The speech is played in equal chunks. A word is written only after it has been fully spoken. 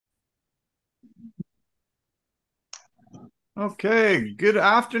Okay, good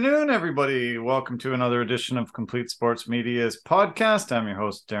afternoon, everybody. Welcome to another edition of Complete Sports Media's podcast. I'm your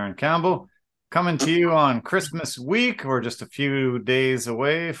host, Darren Campbell, coming to you on Christmas week. We're just a few days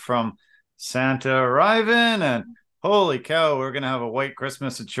away from Santa arriving, and holy cow, we're going to have a white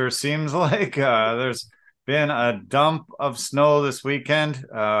Christmas, it sure seems like. There's been a dump of snow this weekend,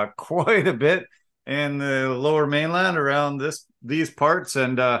 quite a bit in the lower mainland around these parts,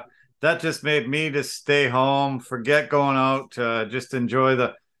 and that just made me just stay home, forget going out, just enjoy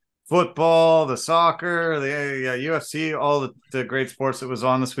the football, the soccer, the UFC, all the great sports that was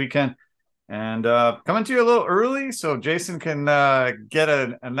on this weekend. And coming to you a little early so Jason can get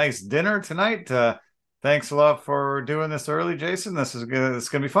a nice dinner tonight. Thanks a lot for doing this early, Jason. It's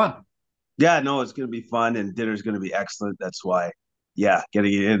gonna be fun. Yeah, no, it's going to be fun and dinner's going to be excellent. That's why, yeah,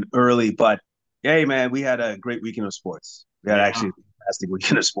 getting it in early. But hey, man, we had a great weekend of sports. We had Yeah. actually a fantastic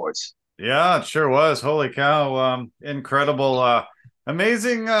weekend of sports. Yeah, it sure was. Holy cow. Incredible.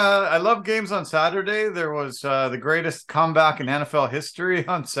 Amazing. I love games on Saturday. There was the greatest comeback in NFL history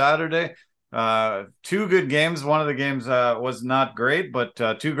on Saturday. Two good games. One of the games was not great, but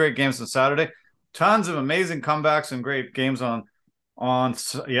two great games on Saturday. Tons of amazing comebacks and great games on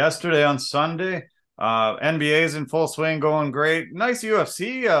yesterday on Sunday. NBA's in full swing, going great. Nice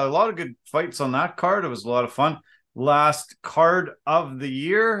UFC. A lot of good fights on that card. It was a lot of fun. Last card of the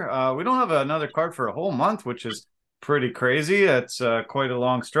year. We don't have another card for a whole month, which is pretty crazy. It's quite a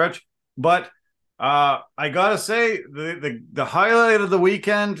long stretch. But I gotta say, the highlight of the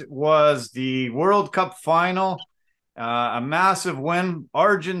weekend was the World Cup final. A massive win.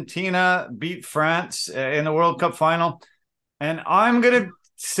 Argentina beat France in the World Cup final. And I'm going to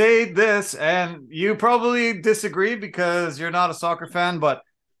say this, and you probably disagree because you're not a soccer fan, but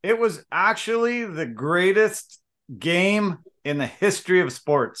it was actually the greatest game in the history of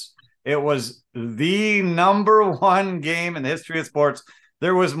sports. It was the number one game in the history of sports.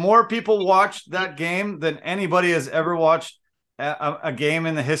 There was more people watched that game than anybody has ever watched a game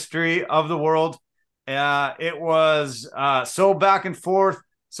in the history of the world. It was so back and forth,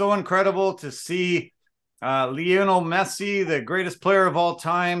 so incredible to see Lionel Messi, the greatest player of all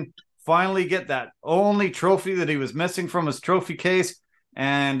time, finally get that only trophy that he was missing from his trophy case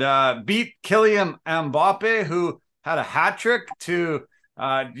and beat Kylian Mbappe, who had a hat trick to,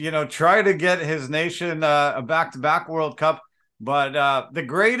 try to get his nation a back-to-back World Cup. But the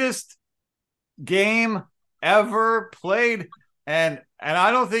greatest game ever played, and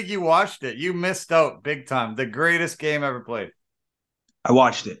I don't think you watched it. You missed out big time. The greatest game ever played. I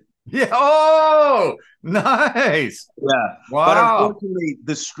watched it. Yeah. Oh, nice. Yeah, but Wow. unfortunately,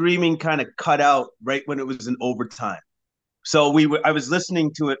 the streaming kind of cut out right when it was in overtime. So I was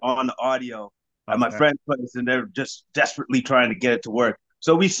listening to it on audio at my Okay. friend's place, and they're just desperately trying to get it to work.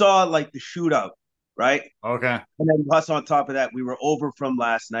 So we saw like the shootout, right? Okay. And then plus on top of that, we were over from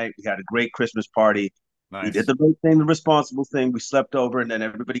last night. We had a great Christmas party. We did Nice. the right thing, the responsible thing. We slept over, and then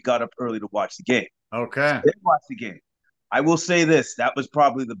everybody got up early to watch the game. So Okay. I did watch the game. I will say this: that was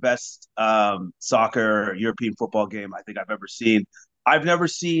probably the best soccer European football game I think I've ever seen. I've never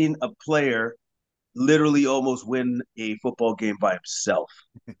seen a player literally almost win a football game by himself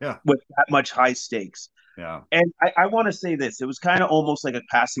Yeah. with that much high stakes. Yeah. And I want to say this: it was kind of almost like a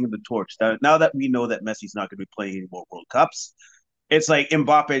passing of the torch. Now that we know that Messi's not going to be playing any more World Cups, it's like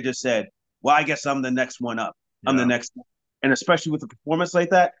Mbappe just said, "Well, I guess I'm the next one up. I'm the Yeah. next," and especially with a performance like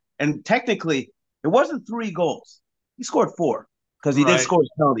that. And technically, it wasn't 3 goals. He scored four because he did Right. score his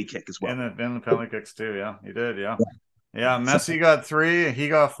penalty kick as well. In the penalty kicks too. Yeah, he did. Yeah. Yeah. Yeah. So, Messi got three. He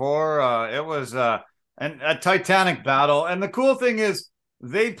got four. It was a titanic battle. And the cool thing is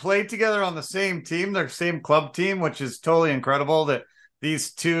they played together on the same team, their same club team, which is totally incredible that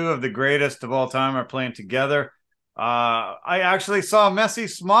these two of the greatest of all time are playing together. I actually saw Messi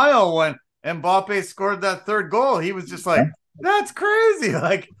smile when Mbappe scored that third goal. He was just like, "That's crazy!"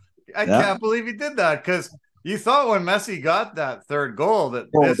 Like, I yeah. can't believe he did that because you thought when Messi got that third goal that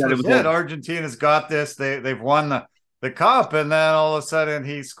Oh, this that it was was it. over. Argentina's got this. They've won the cup, and then all of a sudden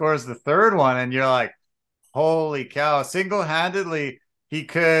he scores the third one, and you're like, "Holy cow!" Single handedly, he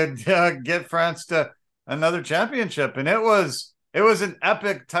could get France to another championship, and it was an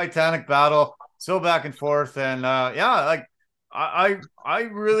epic Titanic battle, so back and forth, and yeah, like I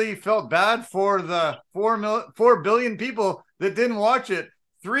really felt bad for the 4 billion people that didn't watch it.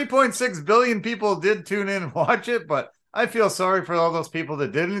 3.6 billion people did tune in and watch it, but I feel sorry for all those people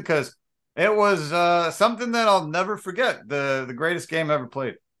that didn't because it was something that I'll never forget. The greatest game ever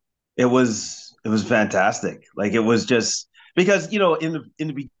played. It was fantastic. Like it was just because in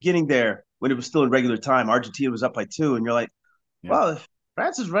the beginning there when it was still in regular time, Argentina was up by two, and you're like, Yeah. well, if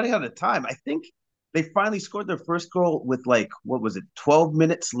France is running out of time, I think they finally scored their first goal with like what was it, 12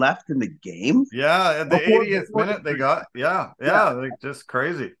 minutes left in the game Yeah, at the before 80th minute they injury got time. yeah, Yeah, like just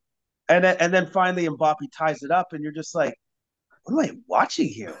crazy. and then finally Mbappe ties it up, and you're just like, what am I watching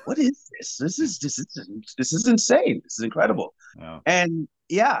here? What is this? This is insane. This is incredible. Yeah. And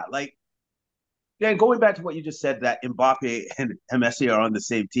yeah, like Dan, going back to what you just said, that Mbappe and Messi are on the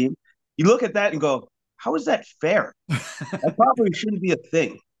same team. You look at that and go, how is that fair? That probably shouldn't be a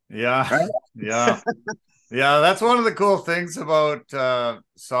thing, Yeah. right? Yeah. Yeah, that's one of the cool things about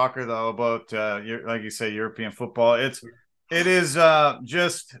soccer, though. About like you say, European football. It is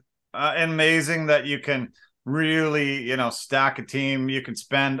just amazing that you can really, stack a team. You can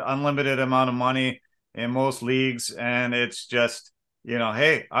spend unlimited amount of money in most leagues, and it's just,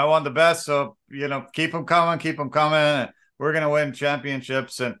 hey, I want the best, so keep them coming, keep them coming. And we're gonna win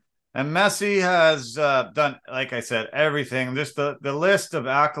championships, and Messi has done, like I said, everything. Just the list of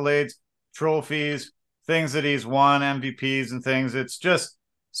accolades, trophies, things that he's won, MVPs and things. It's just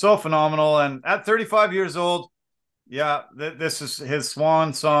so phenomenal. And at 35 years old, yeah, this is his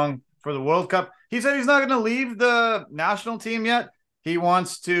swan song for the World Cup. He said he's not going to leave the national team yet. He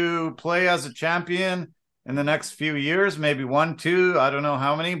wants to play as a champion in the next few years, maybe one, two, I don't know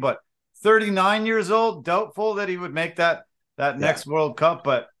how many, but 39 years old, doubtful that he would make that Yeah. next World Cup.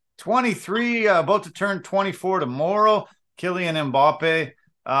 But 23, about to turn 24 tomorrow, Kylian Mbappe,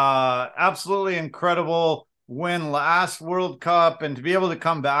 absolutely incredible win last World Cup, and to be able to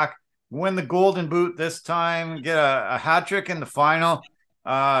come back, win the Golden Boot this time, get a hat trick in the final.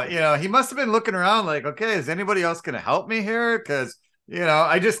 He must have been looking around like, okay, is anybody else going to help me here? Because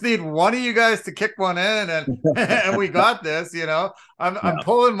I just need one of you guys to kick one in, and and we got this. I'm Yeah.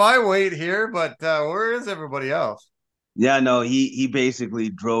 pulling my weight here, but where is everybody else? Yeah, no, he basically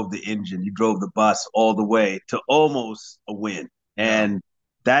drove the engine. He drove the bus all the way to almost a win. Yeah, And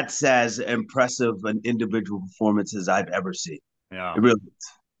that's as impressive an individual performance as I've ever seen. yeah. It really is.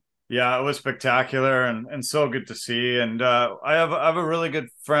 Yeah, it was spectacular and so good to see. And I have a really good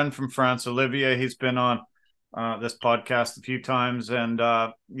friend from France, Olivier. He's been on this podcast a few times, and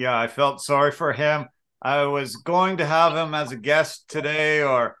yeah, I felt sorry for him. I was going to have him as a guest today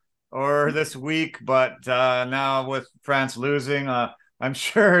or this week, but now with France losing, I'm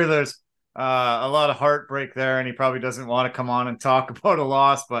sure there's a lot of heartbreak there, and he probably doesn't want to come on and talk about a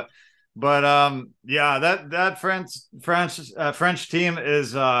loss, but yeah, that French team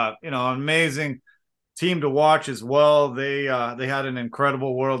is an amazing team to watch as well. They had an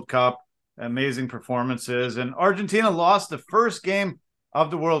incredible World Cup, amazing performances, and Argentina lost the first game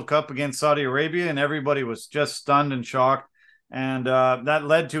of the World Cup against Saudi Arabia, and everybody was just stunned and shocked, and that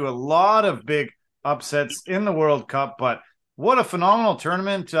led to a lot of big upsets in the World Cup. But what a phenomenal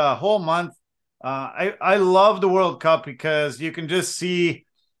tournament, whole month. I love the World Cup because you can just see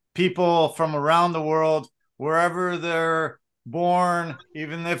people from around the world, wherever they're born,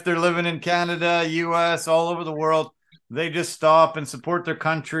 even if they're living in Canada, US, all over the world, they just stop and support their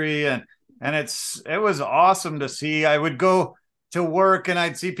country. And it was awesome to see. I would go to work and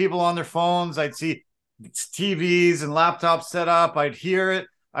I'd see people on their phones, I'd see TVs and laptops set up, I'd hear it.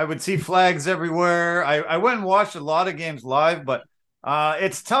 I would see flags everywhere. I went and watched a lot of games live, but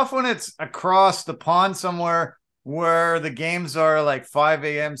it's tough when it's across the pond somewhere where the games are like 5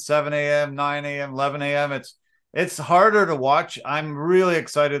 a.m., 7 a.m., 9 a.m., 11 a.m. It's harder to watch. I'm really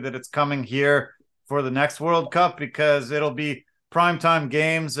excited that it's coming here for the next World Cup because it'll be primetime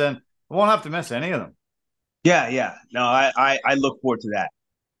games and I won't have to miss any of them. Yeah, yeah. No, I look forward to that.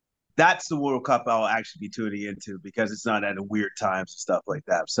 That's the World Cup I'll actually be tuning into because it's not at a weird times and stuff like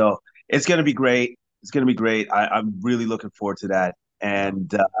that. So it's gonna be great. It's gonna be great. I'm really looking forward to that. Yeah. And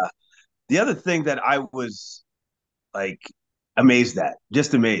the other thing that I was like amazed at,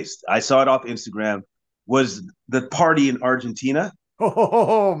 just amazed. I saw it off Instagram. Was the party in Argentina?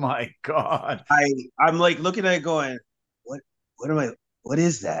 Oh my God. I I'm like looking at it, going, what am I? What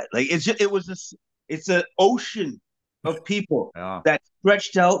is that? Like it's an ocean of people Yeah. that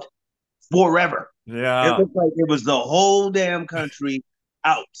stretched out forever. It Yeah. looked like it was the whole damn country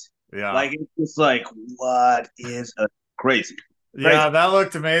out. Yeah. Like it's just like what is crazy, Yeah, crazy. that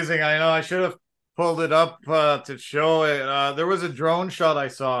looked amazing. I know I should have pulled it up to show it. There was a drone shot I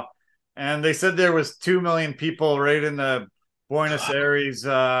saw, and they said there was 2 million people right in the Buenos Aires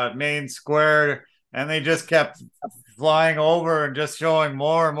main square, and they just kept flying over and just showing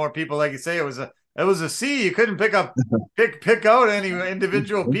more and more people. Like you say, it was a sea. You couldn't pick out any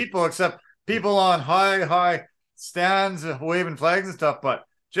individual people except people on high stands waving flags and stuff. But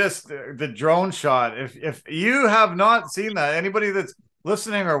just the drone shot. If you have not seen that, anybody that's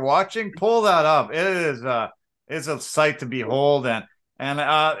listening or watching, pull that up. It is it's a sight to behold, And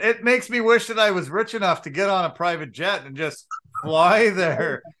it makes me wish that I was rich enough to get on a private jet and just fly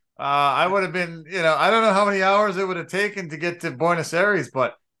there. I would have been, I don't know how many hours it would have taken to get to Buenos Aires,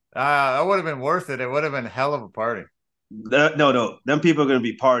 but that would have been worth it. It would have been a hell of a party. No. Them people are going to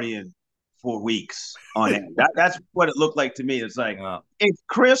be partying for weeks on end. That's what it looked like to me. It's like, Yeah. it's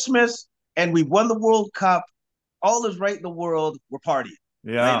Christmas and we won the World Cup. All is right in the world. We're partying.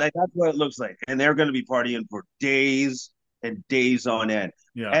 Right? Yeah. Like that's what it looks like. And they're going to be partying for days and days on end.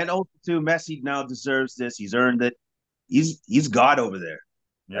 Yeah. And also, too, Messi now deserves this. He's earned it. He's God over there.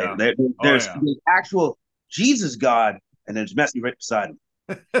 Right? Yeah. Oh, There's yeah. actual Jesus God, and there's Messi right beside him.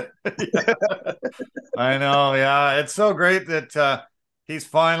 Yeah. I know. Yeah. It's so great that he's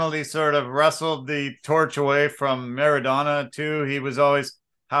finally sort of wrestled the torch away from Maradona, too. He was always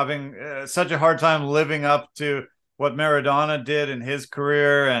having such a hard time living up to what Maradona did in his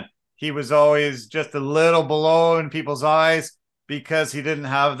career. And he was always just a little below in people's eyes because he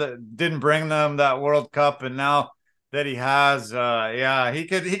didn't bring them that World Cup. And now that he has, yeah, he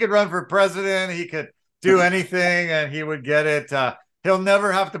could run for president. He could do anything and he would get it. He'll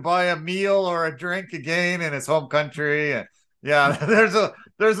never have to buy a meal or a drink again in his home country. And yeah,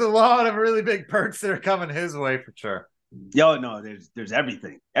 there's a lot of really big perks that are coming his way for sure. Yo, no, there's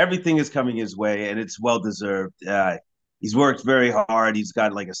everything. Everything is coming his way, and it's well deserved. He's worked very hard. He's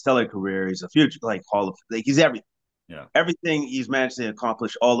got like a stellar career. He's a future like Hall of like he's everything. Yeah. Everything he's managed to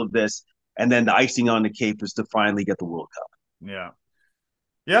accomplish. All of this, and then the icing on the cake is to finally get the World Cup. Yeah.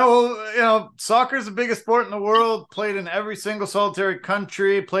 Yeah, well, soccer is the biggest sport in the world, played in every single solitary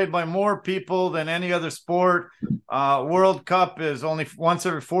country, played by more people than any other sport. World Cup is only once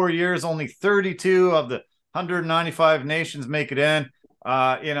every 4 years, only 32 of the 195 nations make it in.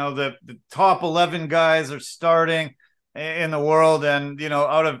 The top 11 guys are starting in the world, and,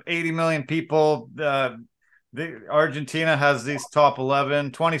 out of 80 million people, the Argentina has these top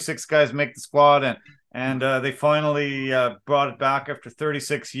 11. 26 guys make the squad, and they finally brought it back after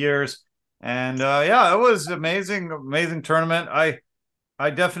 36 years. And yeah, it was amazing tournament. I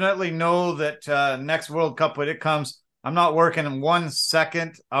definitely know that next World Cup, when it comes, I'm not working in 1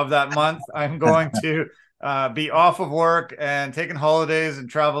 second of that month. I'm going to be off of work and taking holidays and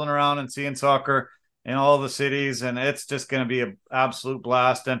traveling around and seeing soccer in all the cities, and it's just going to be an absolute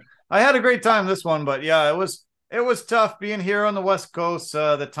blast. And I had a great time this one, but yeah, it was tough being here on the West Coast.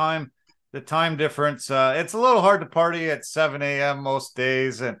 The time difference. It's a little hard to party at 7 a.m. most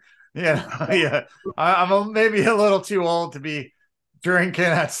days, and yeah, I'm maybe a little too old to be drinking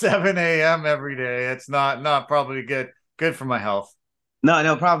at 7 a.m. every day. It's not probably good for my health.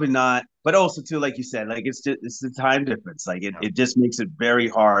 No, probably not. But also too, like you said, like it's the time difference. Like it just makes it very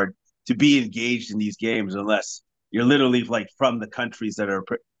hard to be engaged in these games unless you're literally like from the countries that are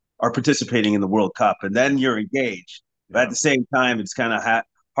participating in the World Cup, and then you're engaged. But at the same time, it's kind of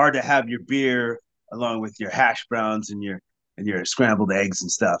hard to have your beer along with your hash browns and your scrambled eggs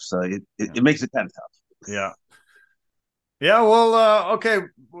and stuff. So it makes it kind of tough. Yeah. Yeah, well, okay,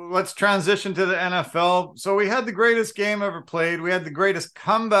 let's transition to the NFL. So we had the greatest game ever played. We had the greatest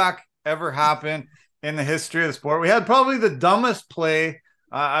comeback ever happen in the history of the sport. We had probably the dumbest play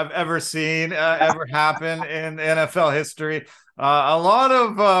I've ever seen ever happen in NFL history. A lot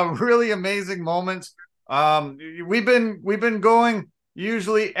of really amazing moments. We've been going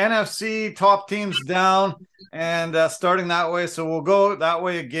usually NFC top teams down and starting that way. So we'll go that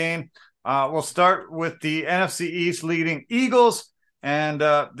way again. We'll start with the NFC East leading Eagles, and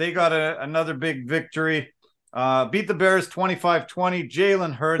they got another big victory. Beat the Bears 25-20.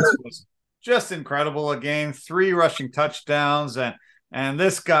 Jalen Hurts was just incredible again. 3 rushing touchdowns, and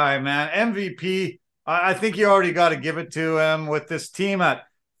this guy, man, MVP. I think you already got to give it to him with this team at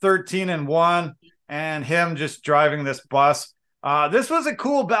 13-1, and him just driving this bus. This was a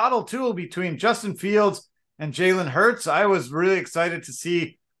cool battle too between Justin Fields and Jalen Hurts. I was really excited to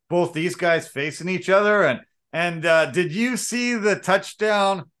see both these guys facing each other. And did you see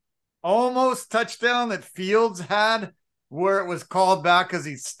the almost touchdown that Fields had where it was called back because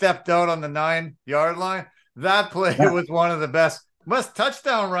he stepped out on the 9-yard line? That play was one of the best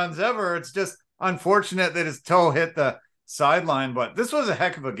touchdown runs ever. It's just unfortunate that his toe hit the sideline, but this was a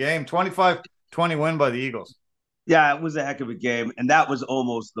heck of a game. 25-20 win by the Eagles. Yeah, it was a heck of a game, and that was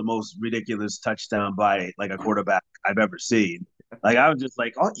almost the most ridiculous touchdown by like a quarterback I've ever seen. Like I was just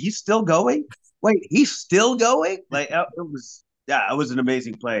like, oh, he's still going? Wait, he's still going? Like it was an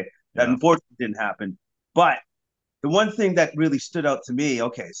amazing play that unfortunately didn't happen. But the one thing that really stood out to me,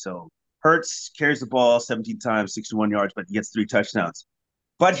 okay, so Hurts carries the ball 17 times, 61 yards, but he gets 3 touchdowns.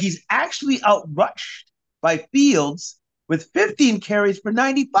 But he's actually outrushed by Fields with 15 carries for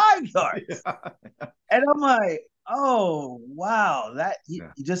 95 yards. Yeah. And I'm like, Oh wow, that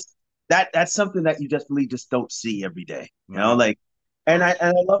Yeah. you just that's something that you definitely just don't see every day. You know, No, of like, course. and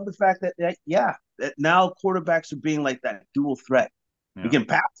I love the fact that yeah, that now quarterbacks are being like that dual threat. We Yeah. can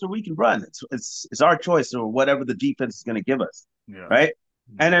pass or we can run. It's our choice or whatever the defense is going to give us, Yeah. right?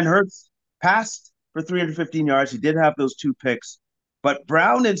 And Yeah. then Hurts passed for 315 yards. He did have those two picks, but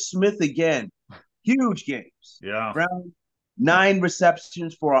Brown and Smith again, huge games. Yeah. Brown 9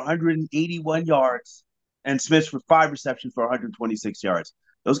 receptions for 181 yards and Smith for 5 receptions for 126 yards.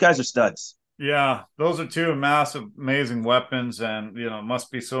 Those guys are studs. Yeah, those are two massive, amazing weapons, and it must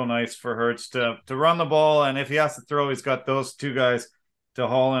be so nice for Hurts to run the ball. And if he has to throw, he's got those two guys to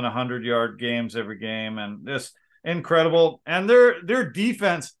haul in 100-yard games every game, and just incredible. And their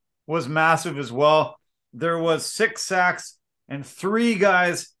defense was massive as well. There was 6 sacks, and 3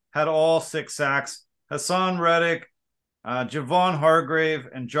 guys had all 6 sacks. Hassan Reddick, Javon Hargrave,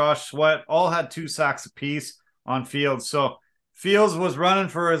 and Josh Sweat all had 2 sacks apiece on Fields. So Fields was running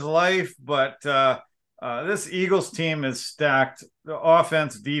for his life, but this Eagles team is stacked. The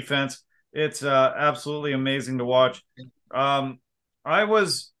offense, defense, it's absolutely amazing to watch. Um, I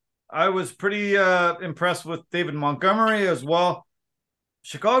was I was pretty impressed with David Montgomery as well.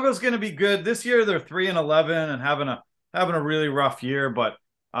 Chicago's going to be good this year. They're 3-11 and having a really rough year, but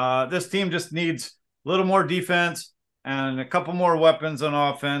this team just needs a little more defense and a couple more weapons on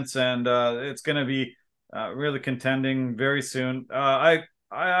offense, and it's going to be really contending very soon. I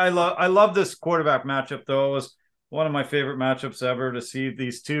love this quarterback matchup though. It was one of my favorite matchups ever to see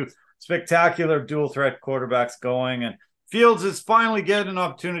these two spectacular dual threat quarterbacks going, and Fields is finally getting an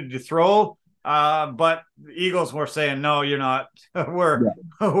opportunity to throw. But the Eagles were saying, no, you're not. we're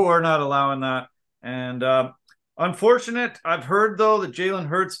Yeah. we're not allowing that. And unfortunate, I've heard though that Jalen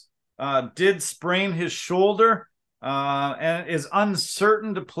Hurts did sprain his shoulder and is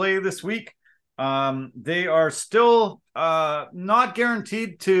uncertain to play this week. They are still not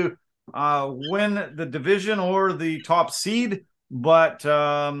guaranteed to win the division or the top seed, but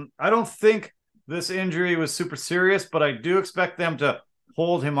I don't think this injury was super serious, but I do expect them to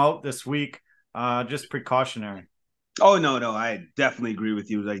hold him out this week. Just precautionary. Oh no, I definitely agree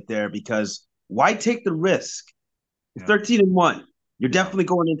with you right there because why take the risk? You're Yeah, 13-1. You're yeah, definitely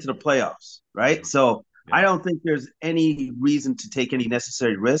going into the playoffs, right? So I yeah, don't think there's any reason to take any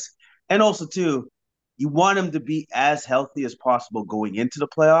necessary risk. And also, too, you want him to be as healthy as possible going into the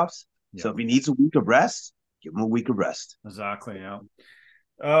playoffs. So yeah. if he needs a week of rest, give him a week of rest. Exactly. Yeah.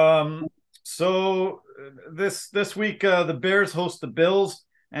 Um. So this week, the Bears host the Bills,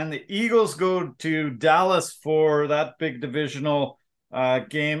 and the Eagles go to Dallas for that big divisional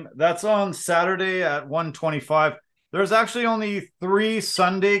game. That's on Saturday at 1:25. There's actually only 3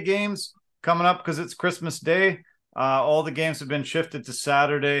 Sunday games coming up because it's Christmas Day. All the games have been shifted to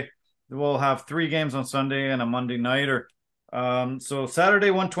Saturday. We'll have 3 games on Sunday and a Monday nighter. So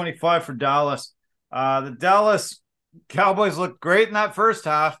Saturday 1:25 for Dallas. The Dallas Cowboys looked great in that first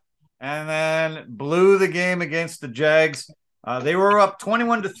half and then blew the game against the Jags. They were up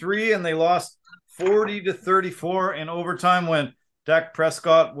 21-3 and they lost 40-34 in overtime when Dak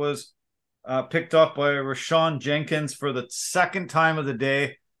Prescott was picked up by Rashawn Jenkins for the second time of the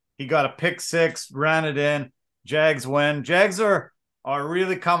day. He got a pick six, ran it in. Jags win. Jags are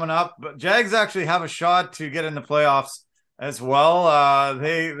really coming up, but Jags actually have a shot to get in the playoffs as well.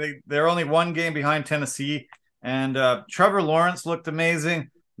 They're only 1 game behind Tennessee, and Trevor Lawrence looked amazing.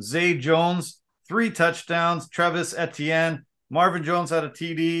 Zay Jones 3 touchdowns. Travis Etienne, Marvin Jones had a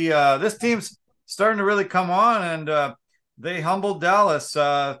TD. This team's starting to really come on, and they humbled Dallas,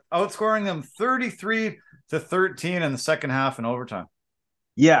 outscoring them 33-13 in the second half in overtime.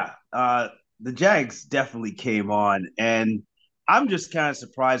 Yeah, the Jags definitely came on, and I'm just kind of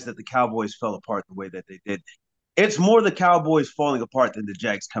surprised that the Cowboys fell apart the way that they did. It's more the Cowboys falling apart than the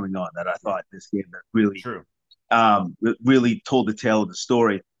Jags coming on that I thought this game that really True. really told the tale of the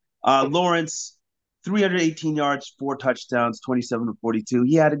story. Lawrence, 318 yards, 4 touchdowns, 27 to 42.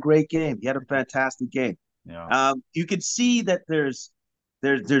 He had a great game. He had a fantastic game. Yeah. You could see that there's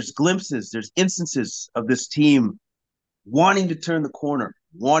glimpses, there's instances of this team wanting to turn the corner,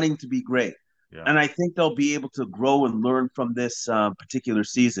 wanting to be great. Yeah. And I think they'll be able to grow and learn from this particular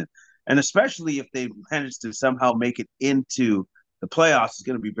season. And especially if they manage to somehow make it into the playoffs, it's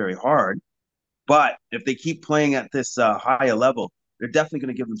going to be very hard. But if they keep playing at this higher level, they're definitely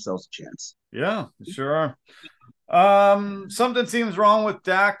going to give themselves a chance. Yeah, sure. Something seems wrong with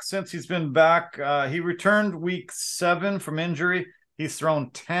Dak since he's been back. He returned week 7 from injury. He's thrown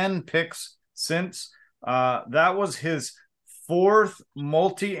 10 picks since. That was his 4th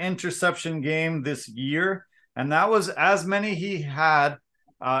multi-interception game this year, and that was as many he had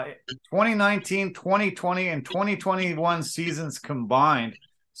uh, 2019, 2020, and 2021 seasons combined.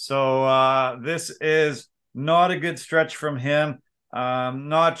 So this is not a good stretch from him.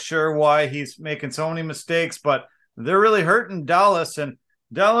 Not sure why he's making so many mistakes, but they're really hurting Dallas. And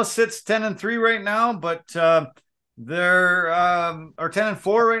Dallas sits 10-3 right now, but they're or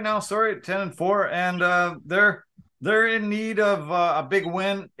 10-4 right now. Sorry, 10-4, and they're in need of a big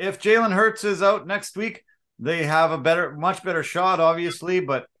win. If Jalen Hurts is out next week, they have a much better shot, obviously.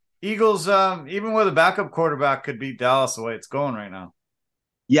 But Eagles, even with a backup quarterback, could beat Dallas the way it's going right now.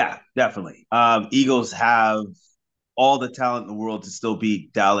 Yeah, definitely. Eagles have all the talent in the world to still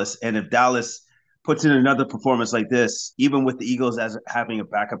beat Dallas, and if Dallas puts in another performance like this, even with the Eagles as having a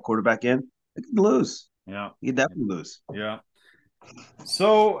backup quarterback in, they could lose. Yeah, you could definitely lose. Yeah.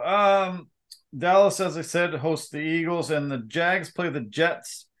 So Dallas, as I said, hosts the Eagles, and the Jags play the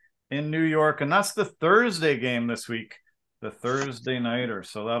Jets in New York, and that's the Thursday game this week, the Thursday nighter.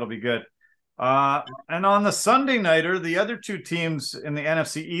 So that'll be good. And on the Sunday nighter, the other two teams in the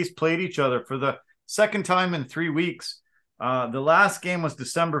NFC East played each other for the second time in 3 weeks. The last game was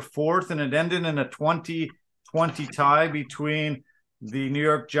December 4th, and it ended in a 20-20 tie between the New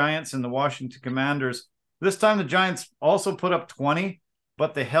York Giants and the Washington Commanders. This time the Giants also put up 20,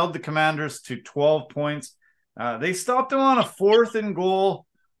 but they held the Commanders to 12 points. They stopped them on a 4th and goal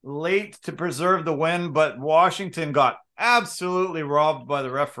late to preserve the win, but Washington got absolutely robbed by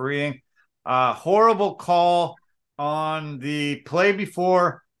the refereeing. Horrible call on the play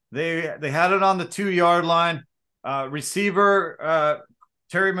before. They had it on the 2-yard line. Receiver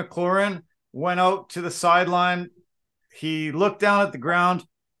Terry McLaurin went out to the sideline. He looked down at the ground.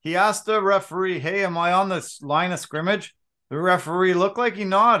 He asked the referee, "Hey, am I on this line of scrimmage?" The referee looked like he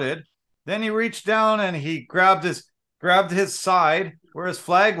nodded. Then he reached down and he grabbed his side where his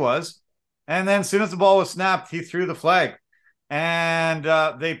flag was. And then as soon as the ball was snapped, he threw the flag. And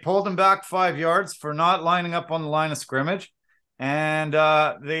they pulled him back 5 yards for not lining up on the line of scrimmage. And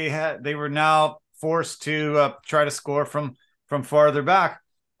they were now forced to try to score from farther back.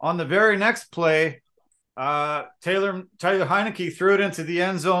 On the very next play, Tyler Heinicke threw it into the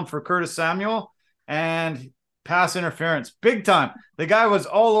end zone for Curtis Samuel, and pass interference, big time. The guy was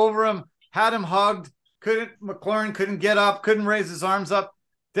all over him, had him hugged. McLaurin couldn't get up, couldn't raise his arms up,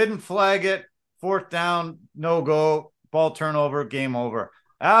 didn't flag it. 4th down, no go, ball turnover, game over.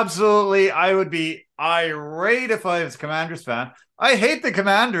 Absolutely, I would be irate if I was a Commanders fan. I hate the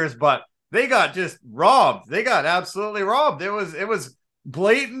Commanders, but they got just robbed. They got absolutely robbed. It was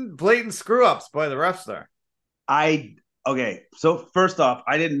blatant screw ups by the refs there. Okay, so first off,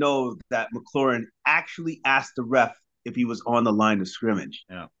 I didn't know that McLaurin actually asked the ref if he was on the line of scrimmage.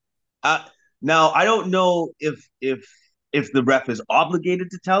 Yeah. Now I don't know if the ref is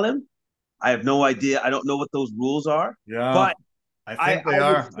obligated to tell him. I have no idea. I don't know what those rules are. Yeah, but I think they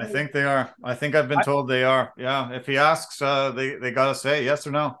are. I think they are. I think I've been told they are. Yeah, if he asks, they gotta say yes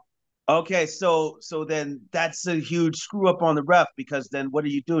or no. Okay, so then that's a huge screw up on the ref, because then what are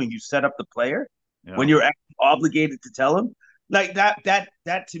you doing? You set up the player when you're actually obligated to tell him. Like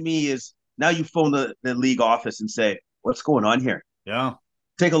that to me is, now you phone the league office and say, what's going on here? Yeah,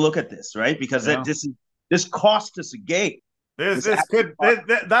 take a look at this, right? Because this cost us a game.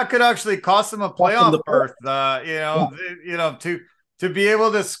 That could actually cost them a playoff berth. To be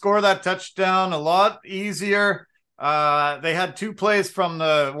able to score that touchdown a lot easier. They had 2 plays from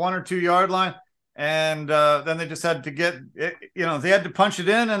the 1 or 2 yard line, and then they just had to get it. They had to punch it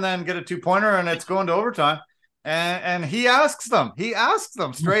in and then get a 2-pointer, and it's going to overtime. And he asks them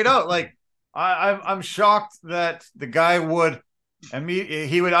straight out. Like I'm shocked that the guy would.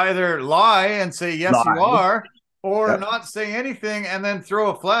 He would either lie and say yes, you are, or not say anything and then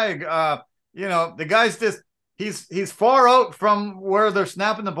throw a flag. The guy's just he's far out from where they're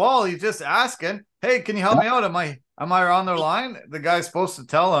snapping the ball. He's just asking, "Hey, can you help me out? Am I on their line?" The guy's supposed to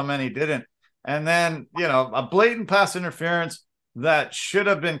tell him, and he didn't. And then a blatant pass interference that should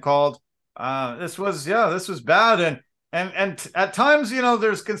have been called. This was bad. And at times,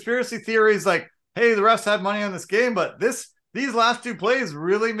 there's conspiracy theories like, "Hey, the refs had money on this game," but these last 2 plays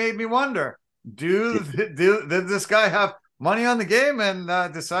really made me wonder: did this guy have money on the game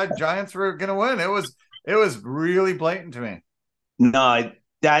and decide Giants were going to win? It was really blatant to me. No,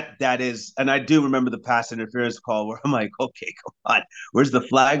 that is, and I do remember the pass interference call where I'm like, okay, come on, where's the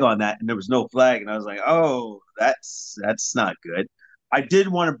flag on that? And there was no flag, and I was like, oh, that's not good. I did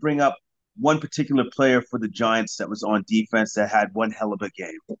want to bring up one particular player for the Giants that was on defense that had one hell of a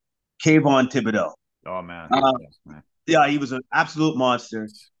game, Kayvon Thibodeaux. Oh man. Yeah, he was an absolute monster.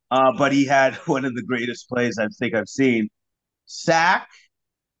 But he had one of the greatest plays I think I've seen. Sack,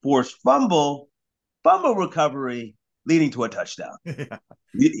 forced fumble recovery, leading to a touchdown. Yeah,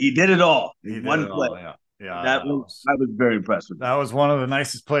 He did it all he in did one it play. all. Yeah, yeah, That was I was very impressed with that that. was one of the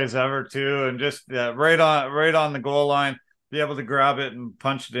nicest plays ever too, and just right on the goal line, be able to grab it and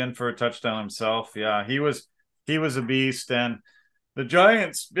punch it in for a touchdown himself. Yeah, he was a beast, and the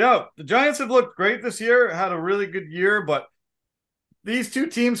Giants have looked great this year, had a really good year, but these two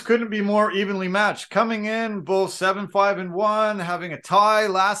teams couldn't be more evenly matched. Coming in both 7-5-1, having a tie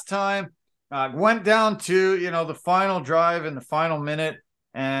last time, went down to the final drive in the final minute,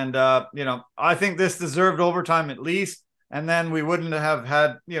 and I think this deserved overtime at least, and then we wouldn't have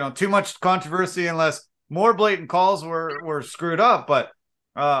had too much controversy unless more blatant calls were screwed up. But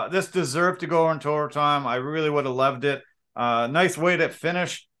this deserved to go into overtime. I really would have loved it. Nice way to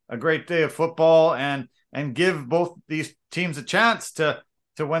finish a great day of football, and give both these teams a chance to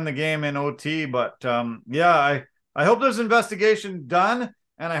win the game in OT. But I hope there's investigation done,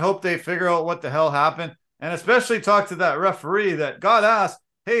 and I hope they figure out what the hell happened, and especially talk to that referee that got asked,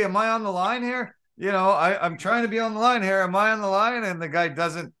 "Hey, am I on the line here? I'm trying to be on the line here. Am I on the line?" And the guy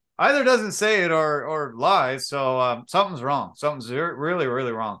doesn't say it or lies. So something's wrong. Something's really,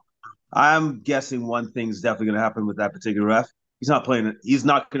 really wrong. I'm guessing one thing's definitely going to happen with that particular ref. He's not playing. He's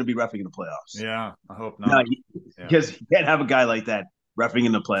not going to be refing in the playoffs. Yeah, I hope No, not. Yeah, because you can't have a guy like that refing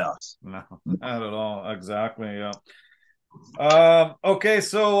in the playoffs. no, not at all. Exactly. Yeah. Okay,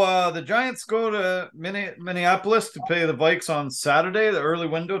 so the Giants go to Minneapolis to play the Vikes on Saturday, the early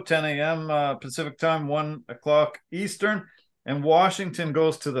window, 10 a.m. Pacific time, 1 o'clock Eastern. And Washington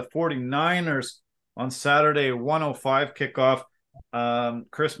goes to the 49ers on Saturday, 1:05 kickoff,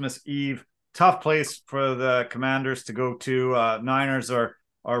 Christmas Eve. Tough place for the Commanders to go to. Niners are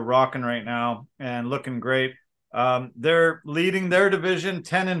rocking right now and looking great. They're leading their division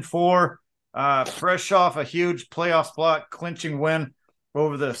 10-4. Fresh off a huge playoff spot, clinching win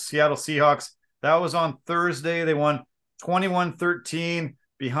over the Seattle Seahawks. That was on Thursday. They won 21-13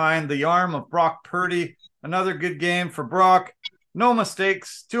 behind the arm of Brock Purdy. Another good game for Brock. No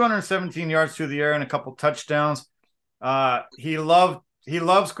mistakes, 217 yards through the air and a couple touchdowns. He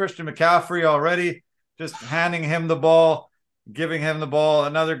loves Christian McCaffrey already, just handing him the ball, giving him the ball.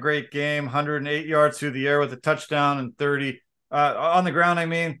 Another great game, 108 yards through the air with a touchdown and 30 on the ground,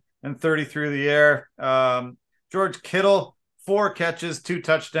 and 30 through the air. George Kittle, 4 catches, 2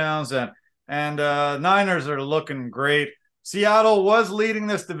 touchdowns, and Niners are looking great. Seattle was leading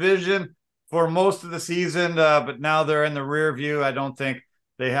this division for most of the season, but now they're in the rear view. I don't think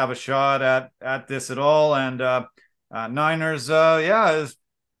they have a shot at this at all. And Niners,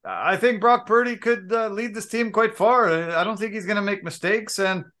 I think Brock Purdy could lead this team quite far. I don't think he's going to make mistakes,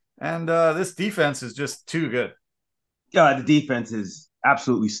 and this defense is just too good. Yeah, the defense is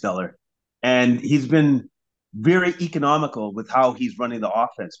absolutely stellar, and he's been very economical with how he's running the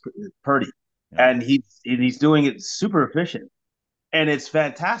offense, Purdy, Yeah. and he's doing it super efficient, and it's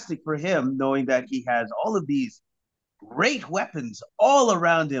fantastic for him knowing that he has all of these great weapons all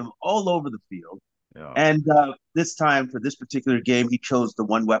around him, all over the field. Yeah. And this time for this particular game, he chose the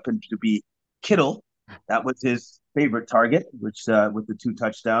one weapon to be Kittle. That was his favorite target, which with the 2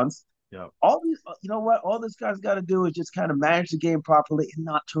 touchdowns. Yeah. All these, you know what? All this guy's got to do is just kind of manage the game properly and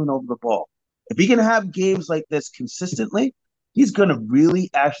not turn over the ball. If he can have games like this consistently, he's going to really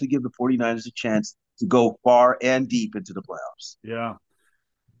actually give the 49ers a chance to go far and deep into the playoffs. Yeah.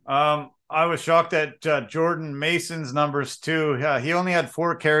 I was shocked at Jordan Mason's numbers too. Yeah, he only had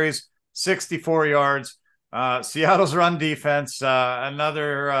 4 carries, 64 yards. Seattle's run defense,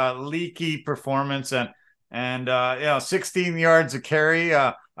 another leaky performance, and 16 yards a carry.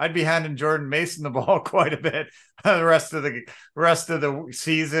 I'd be handing Jordan Mason the ball quite a bit the rest of the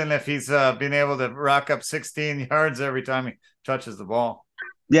season if he's been able to rack up 16 yards every time he touches the ball.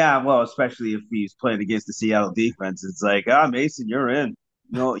 Yeah, well, especially if he's playing against the Seattle defense, it's like, Mason, you're in.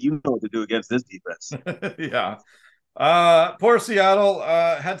 You know what to do against this defense. Yeah. Poor Seattle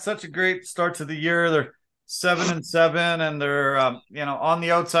had such a great start to the year. They're 7-7, and they're on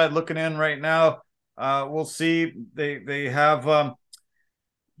the outside looking in right now. We'll see. They have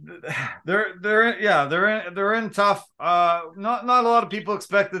they're in tough. Not a lot of people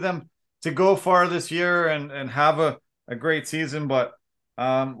expected them to go far this year and have a great season, but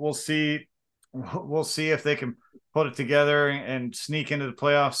we'll see. We'll see if they can put it together and sneak into the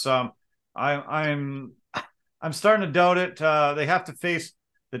playoffs. I'm starting to doubt it. They have to face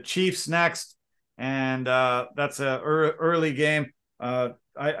the Chiefs next, and that's a early game.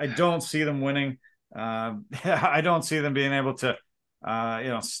 I don't see them winning. I don't see them being able to,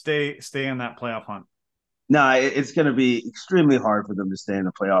 stay in that playoff hunt. No, it's going to be extremely hard for them to stay in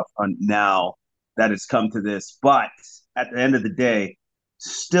the playoff hunt now that it's come to this. But at the end of the day,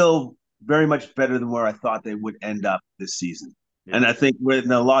 still very much better than where I thought they would end up this season. Yeah. And I think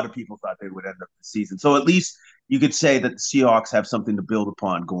when a lot of people thought they would end up this season. So at least you could say that the Seahawks have something to build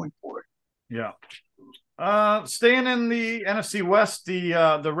upon going forward. Yeah. Staying in the NFC West,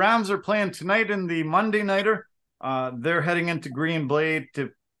 the Rams are playing tonight in the Monday Nighter. They're heading into Green Bay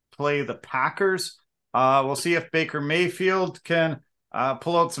to play the Packers. We'll see if Baker Mayfield can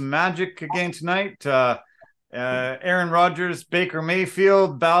pull out some magic again tonight. Aaron Rodgers, Baker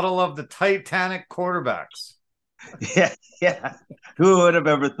Mayfield, battle of the Titanic quarterbacks. Yeah, yeah. Who would have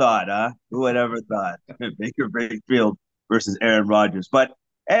ever thought, huh? Who would ever thought Baker Mayfield versus Aaron Rodgers? But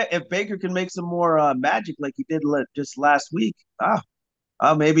if Baker can make some more magic like he did just last week,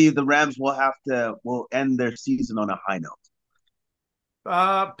 maybe the Rams will end their season on a high note.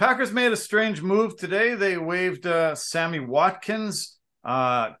 Packers made a strange move today. They waived Sammy Watkins,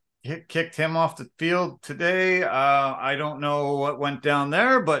 kicked him off the field today. I don't know what went down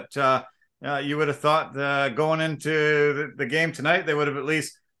there, but you would have thought going into the game tonight, they would have at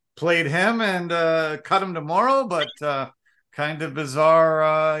least played him and cut him tomorrow, but kind of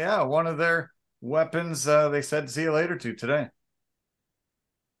bizarre. One of their weapons, they said see you later to today.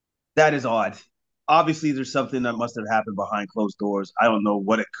 That is odd. Obviously, there's something that must have happened behind closed doors. I don't know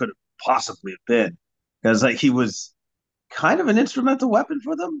what it could have possibly been, because he was kind of an instrumental weapon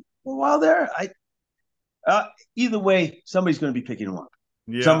for them for a while there. Either way, somebody's going to be picking him up.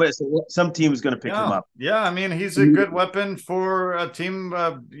 Yeah. Some team is going to pick him up. Yeah, I mean, he's a good weapon for a team,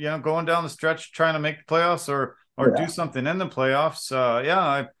 going down the stretch trying to make the playoffs or do something in the playoffs.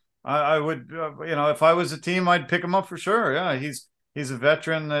 I would, if I was a team, I'd pick him up for sure. Yeah, he's a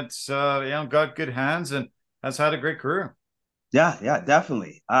veteran that's got good hands and has had a great career. Yeah,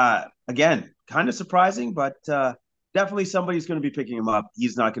 definitely. Again, kind of surprising, but definitely somebody's going to be picking him up.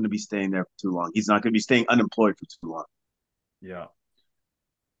 He's not going to be staying there for too long. He's not going to be staying unemployed for too long. Yeah.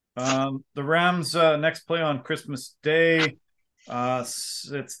 The Rams next play on Christmas Day. It's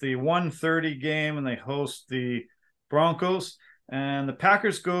the 1:30 game, and they host the Broncos. And the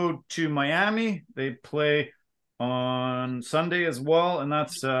Packers go to Miami. They play on Sunday as well, and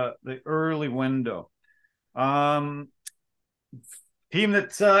that's the early window. Team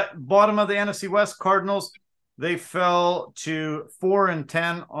that's bottom of the NFC West, Cardinals. They fell to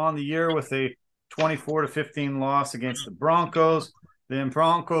 4-10 on the year with a 24-15 loss against the Broncos. The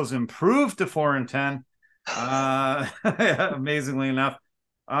Broncos improved to 4-10. Amazingly enough,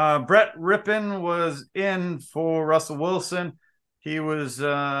 Brett Rippon was in for Russell Wilson. He was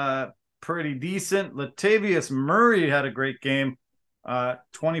pretty decent. Latavius Murray had a great game,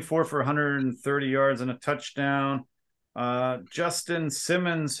 24 for 130 yards and a touchdown. Justin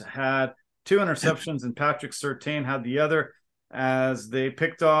Simmons had 2 interceptions, and Patrick Surtain had the other, as they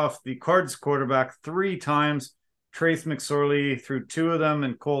picked off the Cards quarterback 3 times. Trace McSorley threw 2 of them,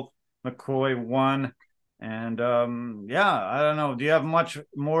 and Colt McCoy 1. And I don't know. Do you have much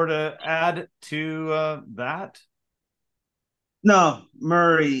more to add to that? No,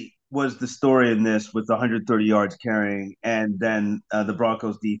 Murray was the story in this with 130 yards carrying, and then the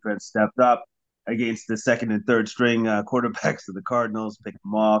Broncos defense stepped up against the second and third string quarterbacks of the Cardinals, picked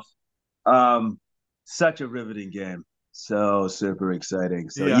them off. Such a riveting game. So super exciting.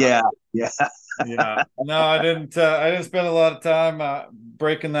 So yeah. No, I didn't spend a lot of time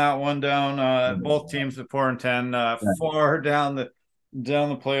breaking that one down. Both teams at 4-10, far down the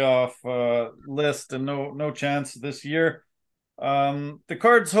playoff list, and no chance this year. The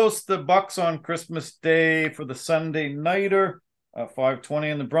Cards host the Bucks on Christmas Day for the Sunday Nighter,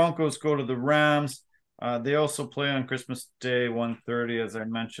 5:20, and the Broncos go to the Rams. They also play on Christmas Day, 1:30, as I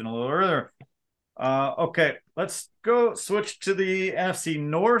mentioned a little earlier. Okay, let's go switch to the NFC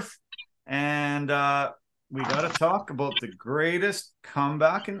North, and we got to talk about the greatest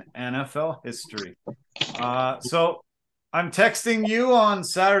comeback in NFL history. So I'm texting you on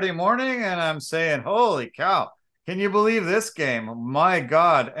Saturday morning, and I'm saying, holy cow, can you believe this game? My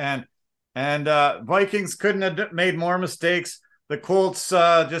God. And Vikings couldn't have made more mistakes. The Colts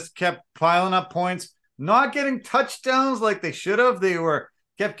just kept piling up points, not getting touchdowns like they should have. They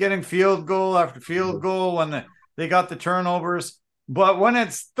kept getting field goal after field goal when they got the turnovers. But when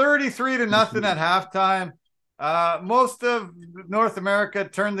it's 33-0 at halftime, most of North America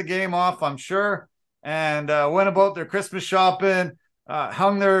turned the game off, I'm sure, and went about their Christmas shopping,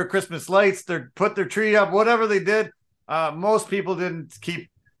 hung their Christmas lights, put their tree up, whatever they did. Most people didn't keep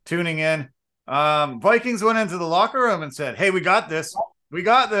tuning in. Vikings went into the locker room and said, hey, we got this. We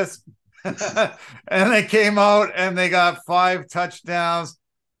got this. And they came out and they got 5 touchdowns,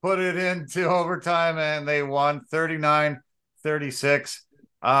 put it into overtime, and they won 39-36.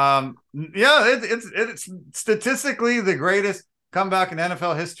 It's statistically the greatest comeback in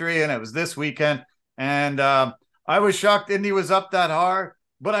NFL history, and it was this weekend. And I was shocked Indy was up that hard,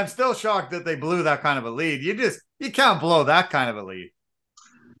 but I'm still shocked that they blew that kind of a lead. You can't blow that kind of a lead.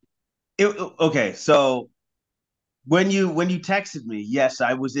 Okay, so when you texted me, yes,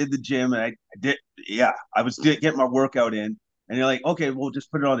 I was in the gym and I did, yeah, I was getting my workout in, and you're like, okay, we'll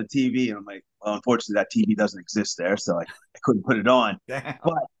just put it on the TV, and I'm like, well, unfortunately, that TV doesn't exist there, so I couldn't put it on. Damn.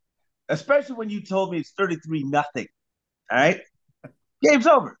 But especially when you told me it's 33-0, all right, game's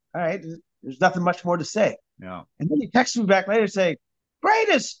over, all right, there's nothing much more to say. Yeah. And then you text me back later saying,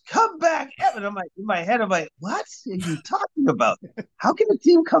 greatest comeback ever. And I'm like, in my head, I'm like, what are you talking about? How can a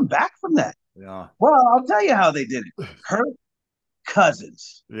team come back from that? Yeah. Well, I'll tell you how they did it. Kirk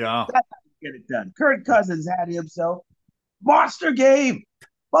Cousins. Yeah. That's how you get it done. Kirk Cousins had himself monster game.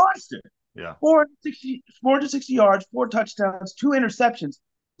 Monster. Yeah. 460 yards, 4 touchdowns, 2 interceptions.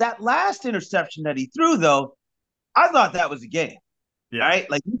 That last interception that he threw, though, I thought that was a game. Yeah. Right?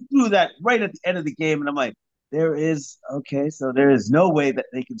 Like he threw that right at the end of the game, and I'm like, there is no way that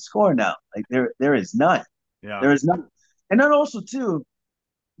they can score now. Like there is none. Yeah. There is none. And then also too,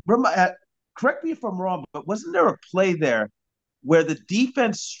 correct me if I'm wrong, but wasn't there a play there where the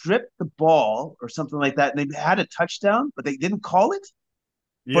defense stripped the ball or something like that, and they had a touchdown, but they didn't call it?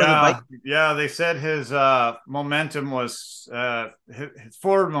 Yeah, they said his momentum was his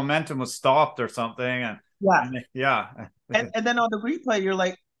forward momentum was stopped or something, and yeah. And then on the replay, you're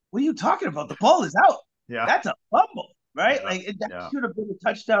like, what are you talking about? The ball is out. Yeah, that's a fumble, right? Yeah. Like that should have been a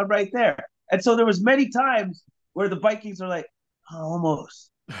touchdown right there. And so there was many times where the Vikings are like, oh,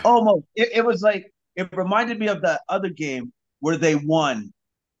 almost. It was like, it reminded me of the other game where they won,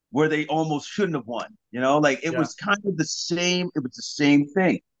 where they almost shouldn't have won. Like it was kind of the same. It was the same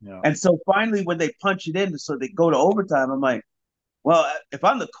thing. Yeah. And so finally, when they punch it in, so they go to overtime, I'm like, well, if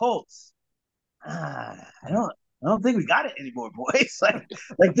I'm the Colts, I don't think we got it anymore, boys.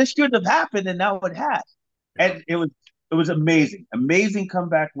 like this shouldn't have happened, and now it has. And it was amazing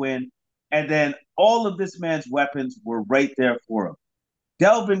comeback win. And then all of this man's weapons were right there for him.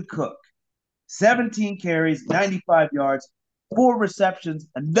 Dalvin Cook, 17 carries, 95 yards, 4 receptions,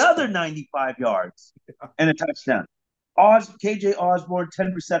 another 95 yards, and a touchdown. KJ Osborne,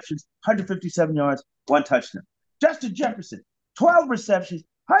 10 receptions, 157 yards, 1 touchdown. Justin Jefferson, 12 receptions,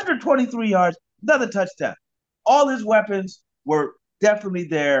 123 yards, another touchdown. All his weapons were definitely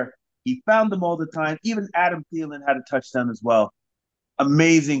there. He found them all the time. Even Adam Thielen had a touchdown as well.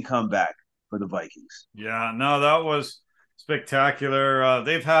 Amazing comeback for the Vikings. Yeah, no, that was spectacular.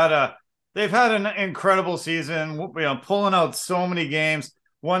 They've had an incredible season, pulling out so many games,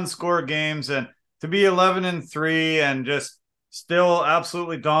 1-score games, and to be 11-3 and just still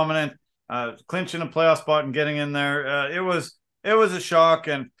absolutely dominant, clinching a playoff spot and getting in there. It was a shock,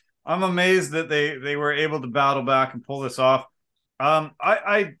 and I'm amazed that they were able to battle back and pull this off.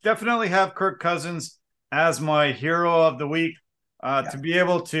 I definitely have Kirk Cousins as my hero of the week. To be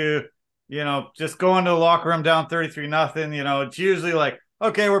able to, just go into the locker room down 33-0, it's usually like,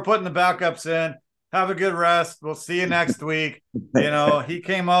 okay, we're putting the backups in. Have a good rest. We'll see you next week. He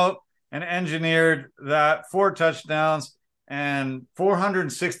came out and engineered that 4 touchdowns and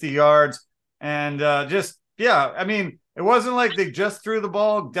 460 yards. And I mean, it wasn't like they just threw the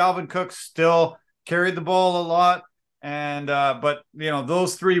ball. Dalvin Cook still carried the ball a lot. And but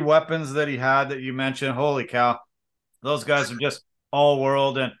those 3 weapons that he had that you mentioned, holy cow, those guys are just all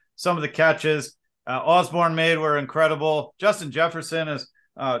world. And some of the catches Osborne made were incredible. Justin Jefferson is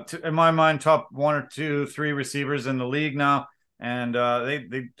in my mind top 1 or 2, 3 receivers in the league now, and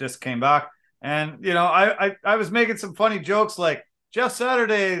they just came back. And I was making some funny jokes like Jeff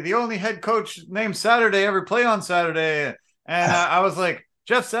Saturday, the only head coach named Saturday ever play on Saturday, and I was like,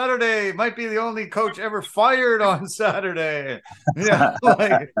 Jeff Saturday might be the only coach ever fired on Saturday. Yeah,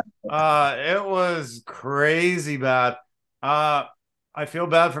 it was crazy bad. I feel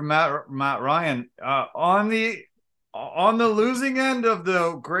bad for Matt Ryan on the losing end of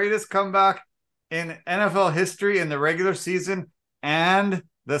the greatest comeback in NFL history in the regular season and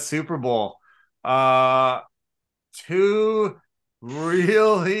the Super Bowl. 2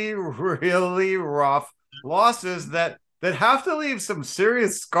 really, really rough losses that have to leave some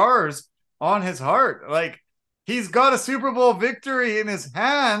serious scars on his heart. Like, he's got a Super Bowl victory in his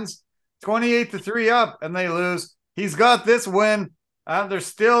hands, 28-3 up, and they lose. He's got this win. They're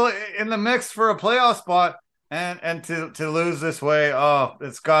still in the mix for a playoff spot, and to lose this way,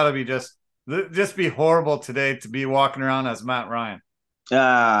 it's got to be just be horrible today to be walking around as Matt Ryan.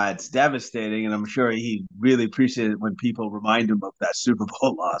 It's devastating, and I'm sure he really appreciated it when people remind him of that Super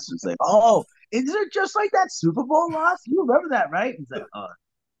Bowl loss. It's like, oh, is it just like that Super Bowl loss? You remember that, right? He's like, oh,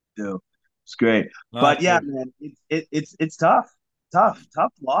 dude, it's great. But yeah, man, it's tough. tough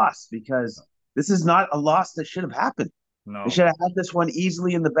loss because this is not a loss that should have happened. They No. should have had this one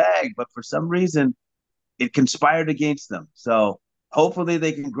easily in the bag, but for some reason, it conspired against them. So hopefully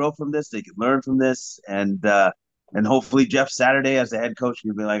they can grow from this. They can learn from this, and hopefully Jeff Saturday as the head coach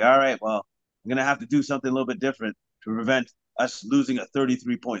can be like, all right, well, I'm gonna have to do something a little bit different to prevent us losing a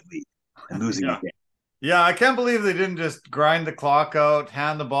 33-point lead and losing the Yeah. game. Yeah, I can't believe they didn't just grind the clock out,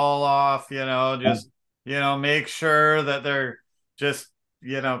 hand the ball off, just, make sure that they're just,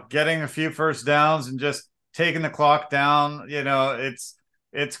 getting a few first downs and just taking the clock down.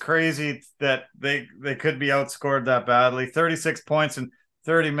 It's crazy that they could be outscored that badly. 36 points in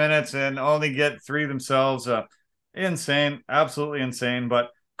 30 minutes and only get 3 themselves. Insane, absolutely insane. But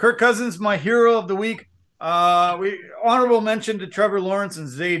Kirk Cousins, my hero of the week. We honorable mention to Trevor Lawrence and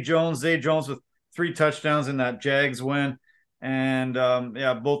Zay Jones. Zay Jones with 3 touchdowns in that Jags win. And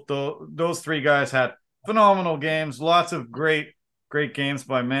both those 3 guys had phenomenal games. Lots of great games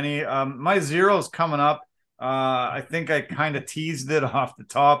by many. My zero's coming up. I think I kind of teased it off the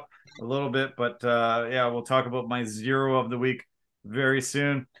top a little bit, but we'll talk about my zero of the week very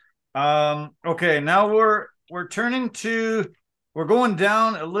soon. Okay, now we're going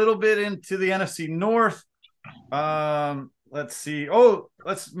down a little bit into the NFC North. Let's see. Oh,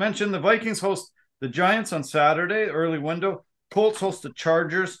 let's mention the Vikings host the Giants on Saturday, early window. Colts host the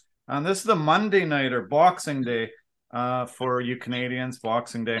Chargers. And this is the Monday night or Boxing Day for you Canadians,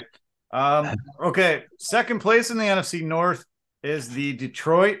 Boxing Day. Okay, second place in the NFC North is the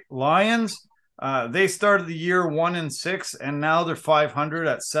Detroit Lions. They started the year 1-6, and now they're 500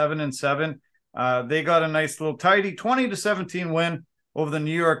 at 7-7. They got a nice little tidy 20-17 win over the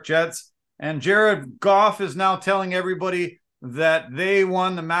New York Jets. And Jared Goff is now telling everybody that they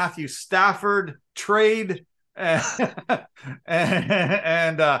won the Matthew Stafford trade.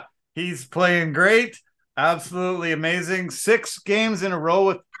 and he's playing great. Absolutely amazing. 6 games in a row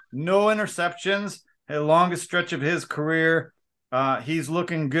with no interceptions, the longest stretch of his career. He's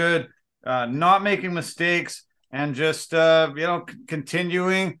looking good, not making mistakes, and just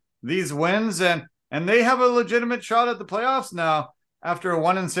continuing these wins. And they have a legitimate shot at the playoffs now after a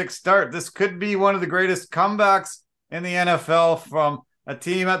 1-6 start. This could be one of the greatest comebacks in the NFL from a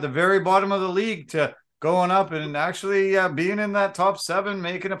team at the very bottom of the league to going up and actually being in that top 7,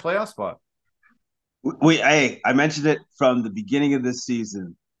 making a playoff spot. I mentioned it from the beginning of this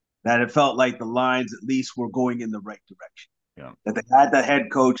season that it felt like the Lions at least were going in the right direction. Yeah. That they had the head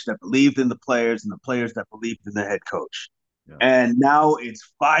coach that believed in the players and the players that believed in the head coach. Yeah. And now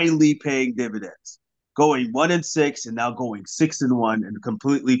it's finally paying dividends. Going 1-6 and now going 6-1 and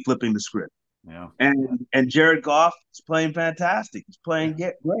completely flipping the script. Yeah. And Jared Goff is playing fantastic. He's playing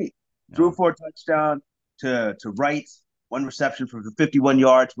great. Yeah. Threw for a touchdown to Wright, 1 reception for the 51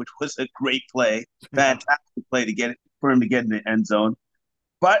 yards, which was a great play. Fantastic play for him to get in the end zone.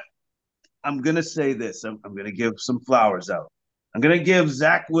 But I'm going to say this. I'm going to give some flowers out. I'm going to give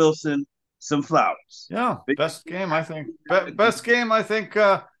Zach Wilson some flowers. Yeah, best game, I think. Best game, I think,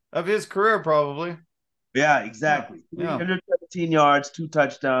 of his career, probably. Yeah, exactly. Yeah. 317 yards, 2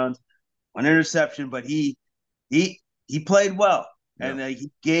 touchdowns, 1 interception, but he played well. Yeah. And he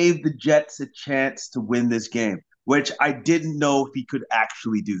gave the Jets a chance to win this game, which I didn't know if he could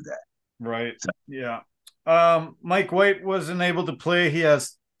actually do that. Right. So. Yeah. Mike White wasn't able to play. He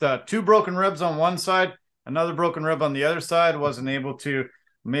has 2 broken ribs on one side, another broken rib on the other side. Wasn't able to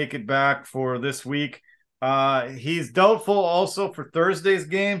make it back for this week. He's doubtful also for Thursday's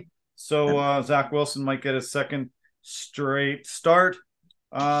game. So Zach Wilson might get his second straight start.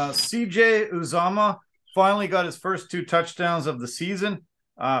 CJ Uzomah finally got his first 2 touchdowns of the season.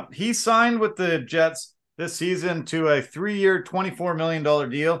 He signed with the Jets this season to a 3-year, $24 million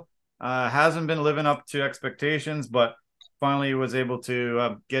deal. Hasn't been living up to expectations, but finally was able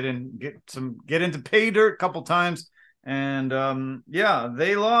to get into pay dirt a couple times. And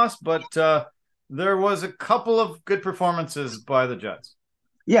they lost, but there was a couple of good performances by the Jets.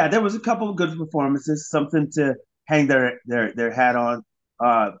 Yeah, there was a couple of good performances, something to hang their hat on,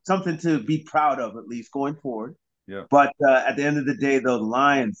 something to be proud of, at least going forward. Yeah. But at the end of the day, though, the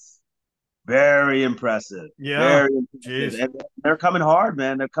Lions, very impressive. Yeah. Very impressive. And they're coming hard,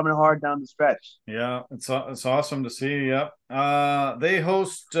 man. They're coming hard down the stretch. Yeah, it's awesome to see. Yep. They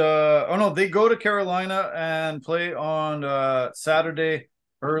host they go to Carolina and play on Saturday,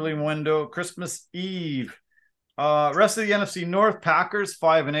 early window, Christmas Eve. Rest of the NFC North, Packers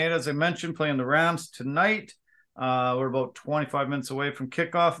 5-8, as I mentioned, playing the Rams tonight. We're about 25 minutes away from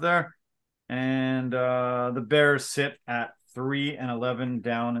kickoff there. And the Bears sit at 3-11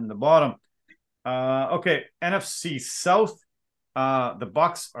 down in the bottom. Okay, NFC South. The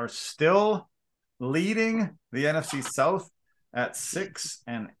Bucs are still leading the NFC South. at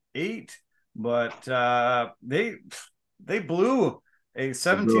 6-8, but they blew a They blew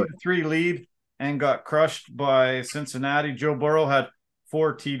 17-3 lead and got crushed by Cincinnati. Joe Burrow had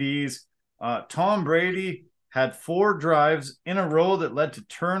 4 TDs. Tom Brady had 4 drives in a row that led to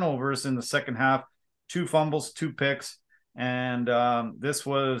turnovers in the second half, 2 fumbles, 2 picks. And this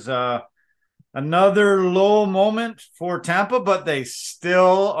was another low moment for Tampa, but they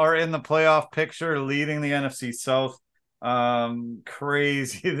still are in the playoff picture, leading the NFC South.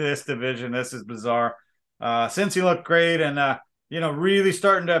 Crazy, this division. This is bizarre. Cincy looked great and, really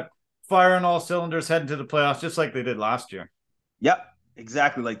starting to fire on all cylinders heading to the playoffs, just like they did last year. Yep,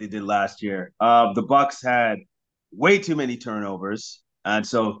 exactly like they did last year. The Bucks had way too many turnovers, and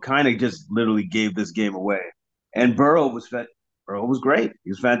so kind of just literally gave this game away. And Burrow was great. He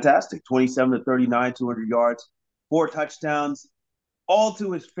was fantastic. 27 to 39, 200 yards, 4 touchdowns, all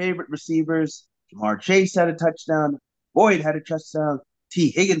to his favorite receivers. Jamar Chase had a touchdown. Boyd had a touchdown. T.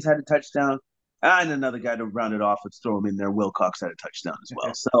 Higgins had a touchdown. And another guy to round it off, let's throw him in there. Wilcox had a touchdown as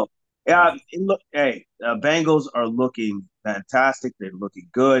well. So, yeah, Bengals are looking fantastic. They're looking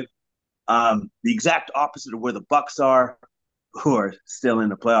good. The exact opposite of where the Bucks are, who are still in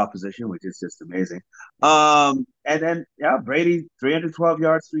the playoff position, which is just amazing. And then, Brady, 312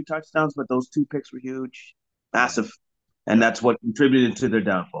 yards, 3 touchdowns, but those 2 picks were huge, massive. And that's what contributed to their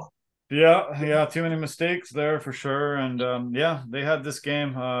downfall. Yeah, too many mistakes there for sure. And they had this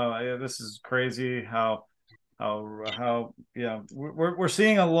game. This is crazy how we're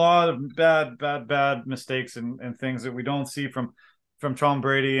seeing a lot of bad mistakes and things that we don't see from Tom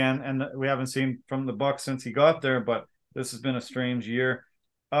Brady and we haven't seen from the Bucks since he got there. But this has been a strange year.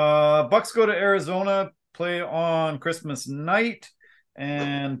 Bucks go to Arizona, play on Christmas night,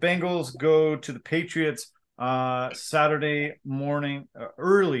 and Bengals go to the Patriots Saturday morning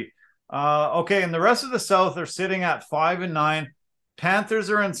early. Okay, and the rest of the South are sitting at 5-9. Panthers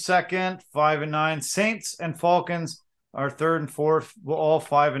are in second, 5-9. Saints and Falcons are third and fourth, all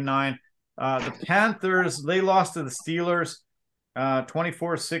 5-9. The Panthers, they lost to the Steelers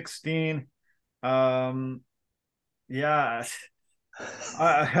 24-16. Yeah.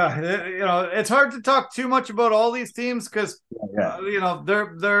 It's hard to talk too much about all these teams because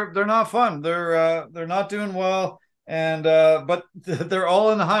they're not fun. They're not doing well, and but they're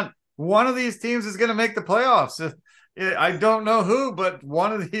all in the hunt. One of these teams is going to make the playoffs. I don't know who, but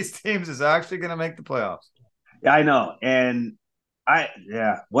one of these teams is actually going to make the playoffs. Yeah, I know, and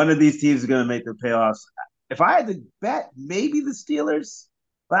one of these teams is going to make the playoffs. If I had to bet, maybe the Steelers,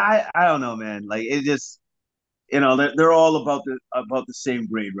 but I don't know, man. Like it just. They're all about the same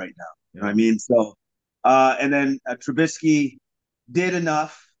grade right now. You know what I mean? So, and then Trubisky did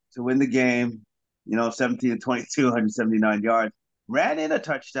enough to win the game. 17 to 22, 179 yards, ran in a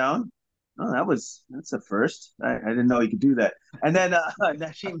touchdown. Oh, that's a first. I didn't know he could do that. And then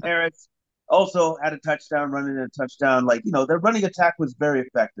Najee Harris also had a touchdown, running a touchdown. Their running attack was very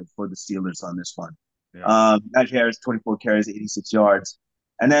effective for the Steelers on this one. Yeah. Najee Harris, 24 carries, 86 yards.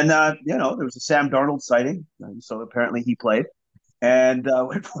 And then, there was a Sam Darnold sighting. So apparently he played and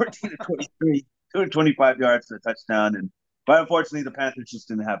went 14 to 23, 225 yards for a touchdown. But unfortunately, the Panthers just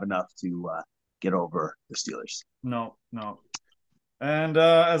didn't have enough to get over the Steelers. No. And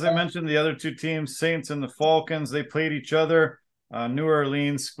as I mentioned, the other 2 teams, Saints and the Falcons, they played each other. New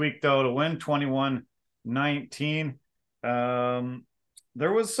Orleans squeaked out a win, 21-19. There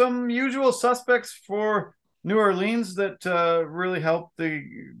was some usual suspects for New Orleans that really helped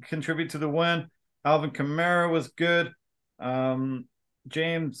contribute to the win. Alvin Kamara was good. Jawan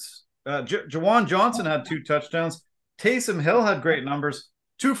Johnson had 2 touchdowns. Taysom Hill had great numbers.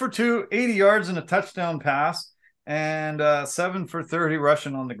 2 for 2, 80 yards and a touchdown pass, and 7 for 30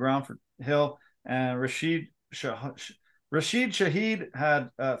 rushing on the ground for Hill. And Rashid Shaheed had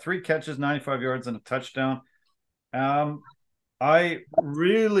 3 catches, 95 yards and a touchdown. I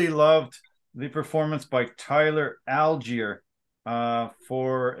really loved the performance by Tyler Allgeier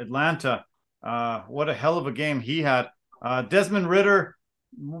for Atlanta. What a hell of a game he had. Desmond Ridder,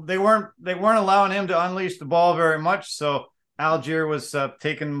 they weren't allowing him to unleash the ball very much, so Allgeier was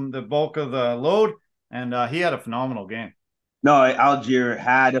taking the bulk of the load, and he had a phenomenal game. No, Allgeier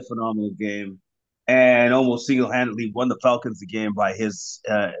had a phenomenal game and almost single-handedly won the Falcons the game by his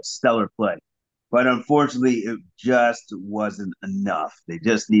stellar play. But unfortunately, it just wasn't enough. They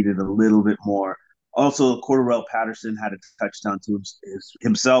just needed a little bit more. Also, Cordarrelle Patterson had a touchdown to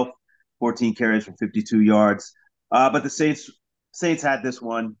himself, 14 carries for 52 yards. But the Saints had this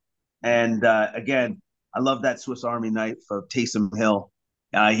one. And again, I love that Swiss Army knife of Taysom Hill.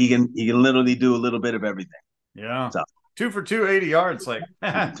 He can literally do a little bit of everything. Yeah. So, 2 for 2, 80 yards, and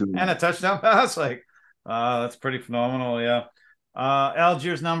a touchdown pass. That's pretty phenomenal. Yeah.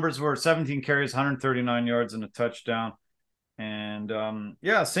 Algiers numbers were 17 carries, 139 yards, and a touchdown. And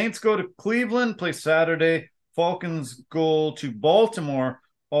yeah, Saints go to Cleveland, play Saturday. Falcons go to Baltimore,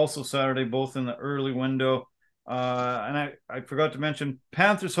 also Saturday, both in the early window. And I forgot to mention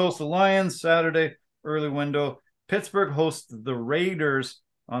Panthers host the Lions Saturday, early window. Pittsburgh hosts the Raiders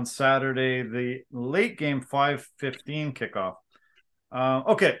on Saturday, the late game 5:15 kickoff.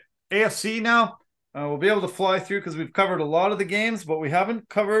 Okay, AFC now. We'll be able to fly through because we've covered a lot of the games, but we haven't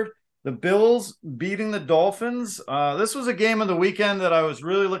covered the Bills beating the Dolphins. This was a game of the weekend that I was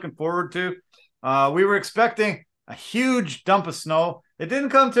really looking forward to. We were expecting a huge dump of snow. It didn't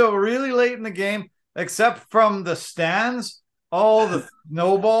come till really late in the game, except from the stands, all the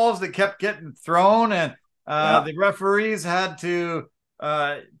snowballs that kept getting thrown, and the referees had to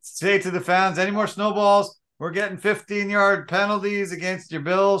say to the fans, any more snowballs, we're getting 15-yard penalties against your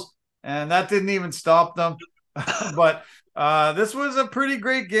Bills, and that didn't even stop them. But this was a pretty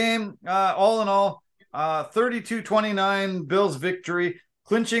great game, all in all. 32-29 Bills victory,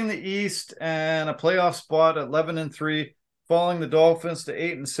 clinching the East and a playoff spot at 11-3, falling the Dolphins to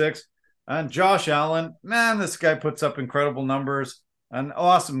 8-6. And Josh Allen, man, this guy puts up incredible numbers. An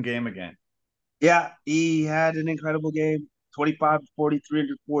awesome game again. Yeah, he had an incredible game. 25 40,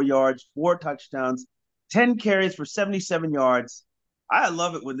 304 yards, 4 touchdowns, 10 carries for 77 yards. I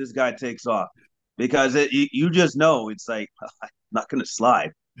love it when this guy takes off because you just know it's like, I'm not going to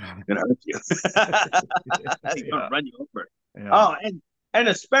slide. I'm going to hurt you. He's going to run you over. Yeah. Oh, and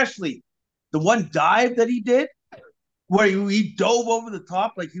especially the one dive that he did where he dove over the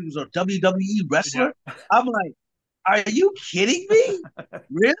top like he was a WWE wrestler. Yeah. I'm like, are you kidding me?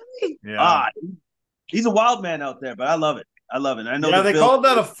 Really? Yeah. He's a wild man out there, but I love it. I love it. I know. Yeah, they called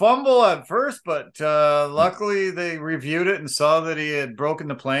that a fumble at first, but luckily they reviewed it and saw that he had broken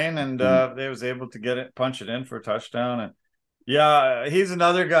the plane, and they was able to punch it in for a touchdown. And yeah, he's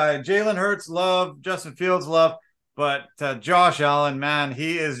another guy. Jalen Hurts, love. Justin Fields, love. But Josh Allen, man,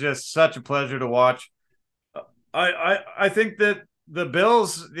 he is just such a pleasure to watch. I think that the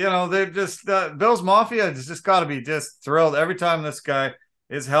Bills, they're just Bills Mafia has just got to be just thrilled every time this guy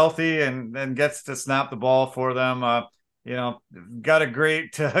is healthy and gets to snap the ball for them. Got a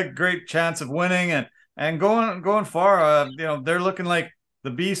great chance of winning and going far. They're looking like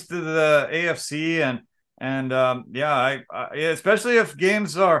the beast of the AFC, and especially if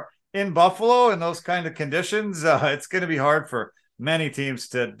games are in Buffalo in those kind of conditions, it's going to be hard for many teams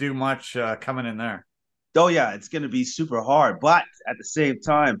to do much coming in there. Oh yeah, it's going to be super hard, but at the same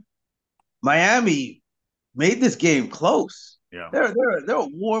time, Miami made this game close. Yeah, they're a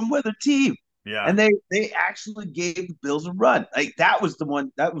warm weather team. Yeah, and they actually gave the Bills a run. Like that was the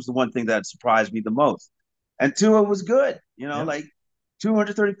one thing that surprised me the most. And Tua was good, like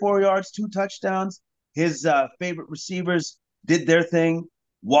 234 yards, 2 touchdowns. His favorite receivers did their thing.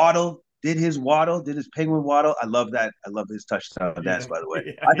 Waddle did his penguin waddle. I love that. I love his touchdown dance, by the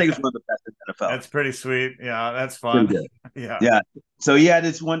way. I think it's one of the best in the NFL. That's pretty sweet. Yeah, that's fun. Yeah. So he had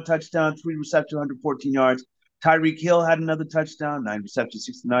his 1 touchdown, 3 receptions, 114 yards. Tyreek Hill had another touchdown, 9 receptions,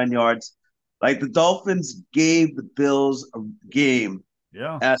 69 yards. Like the Dolphins gave the Bills a game,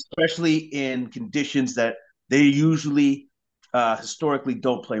 especially in conditions that they usually historically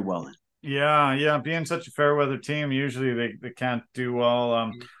don't play well in. Yeah. Being such a fair weather team, usually they can't do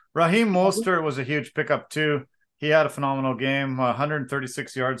well. Raheem Mostert was a huge pickup too. He had a phenomenal game,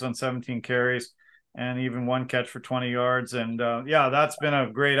 136 yards on 17 carries, and even 1 catch for 20 yards. And that's been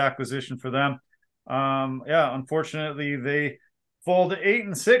a great acquisition for them. Unfortunately, they fall to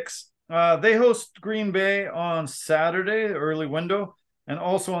 8-6. They host Green Bay on Saturday, the early window, and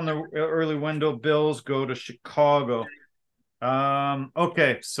also on the early window, Bills go to Chicago.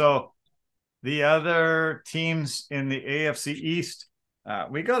 Okay, so the other teams in the AFC East,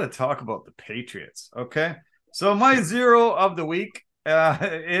 we got to talk about the Patriots, okay? So my 0 of the week,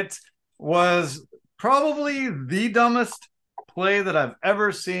 it was probably the dumbest play that I've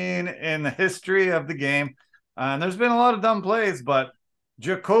ever seen in the history of the game. And there's been a lot of dumb plays, but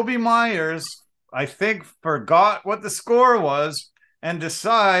Jakobi Meyers, I think, forgot what the score was and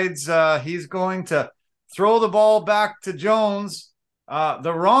decides he's going to throw the ball back to Jones.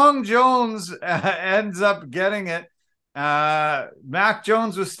 The wrong Jones ends up getting it. Mac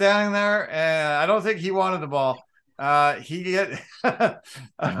Jones was standing there, and I don't think he wanted the ball.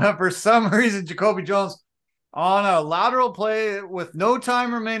 For some reason, Jacoby Jones, on a lateral play with no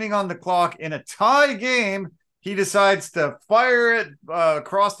time remaining on the clock in a tie game, he decides to fire it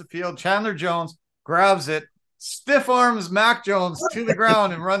across the field. Chandler Jones grabs it, stiff arms Mac Jones to the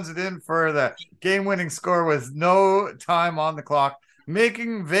ground and runs it in for the game-winning score with no time on the clock,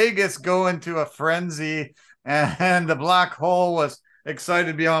 making Vegas go into a frenzy. and the black hole was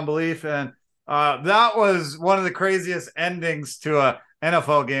excited beyond belief. And that was one of the craziest endings to a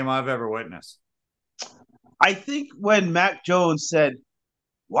NFL game I've ever witnessed. I think when Mac Jones said,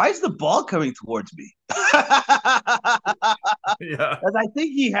 "Why is the ball coming towards me?" Yeah. And I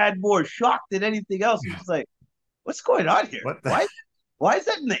think he had more shock than anything else. He was like, "What's going on here? What the? Why is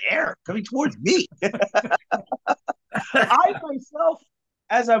that in the air coming towards me?" I myself,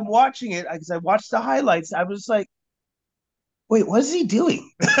 as I'm watching it, because I watched the highlights, I was like, "Wait, what is he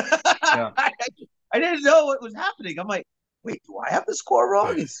doing?" Yeah. I didn't know what was happening. I'm like, "Wait, do I have the score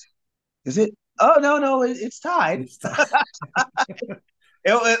wrong? Is it? Oh no, it's tied."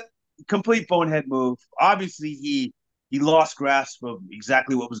 It complete bonehead move. Obviously, he lost grasp of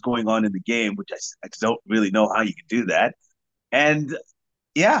exactly what was going on in the game, which I don't really know how you can do that. And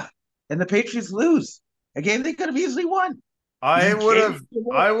yeah, and the Patriots lose a game they could have easily won. I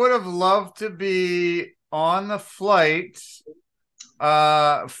would have loved to be on the flight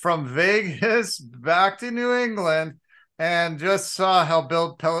from Vegas back to New England and just saw how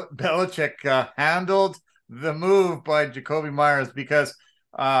Bill Belichick handled the move by Jacoby Myers, because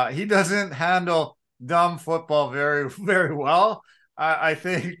he doesn't handle dumb football very, very well. I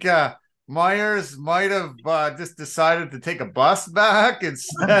think Myers might have just decided to take a bus back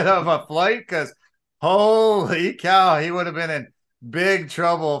instead of a flight, because holy cow, he would have been in big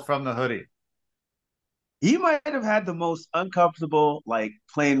trouble from the hoodie. He might have had the most uncomfortable like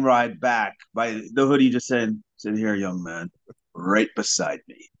plane ride back by the hoodie just saying, "Sit here, young man, right beside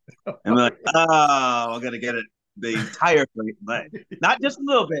me." And we're like, "Oh, I'm gonna get it the entire plane ride, not just a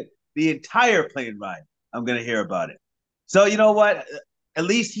little bit, the entire plane ride. I'm gonna hear about it." So you know what? At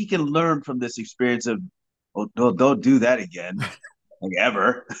least he can learn from this experience of, "Oh, don't do that again, like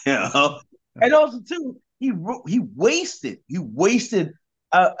ever." You know. And also too, he wasted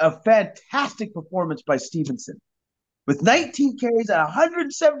a fantastic performance by Stevenson with 19 carries at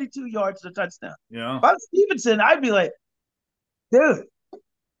 172 yards and a touchdown. Yeah. If I'm Stevenson, I'd be like, "Dude,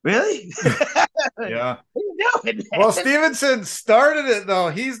 really?" Yeah. What are you doing, man? Well, Stevenson started it though.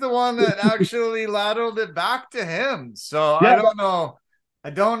 He's the one that actually lateraled it back to him. So I Yeah, don't know.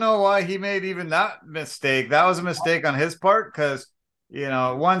 I don't know why he made even that mistake. That was a mistake on his part, because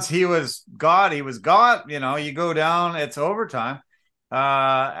once he was got, he was got. You go down, it's overtime.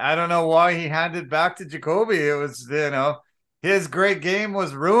 I don't know why he handed back to Jacoby. It was, his great game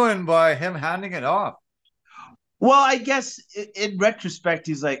was ruined by him handing it off. well, I guess in retrospect,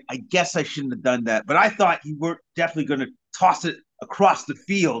 he's like, "I guess I shouldn't have done that." But I thought you were definitely going to toss it across the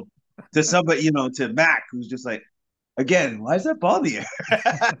field to somebody, to Mac, who's just like, "Again, why is that ball in the air?"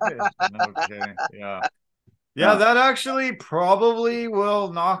 Okay. Yeah. Yeah, that actually probably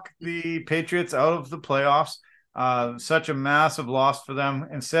will knock the Patriots out of the playoffs. Such a massive loss for them.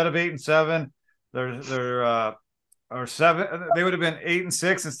 Instead of 8-7, they're or seven. They would have been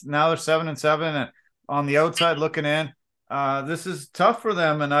 8-6, and now they're 7-7. And on the outside looking in, this is tough for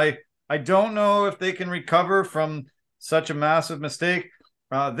them. And I don't know if they can recover from such a massive mistake.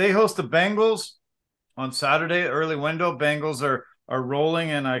 They host the Bengals on Saturday, early window. Bengals are rolling,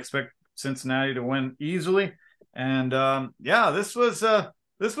 and I expect Cincinnati to win easily. And this was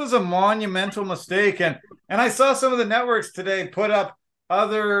a monumental mistake. And I saw some of the networks today put up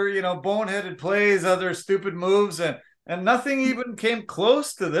other boneheaded plays, other stupid moves, and nothing even came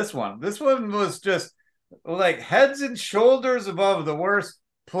close to this one. This one was just like heads and shoulders above the worst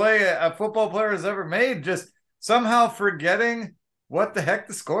play a football player has ever made. Just somehow forgetting what the heck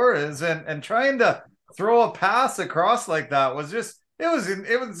the score is, and trying to throw a pass across like that was just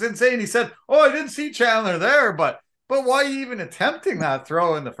it was insane. He said, "Oh, I didn't see Chandler there, but why even attempting that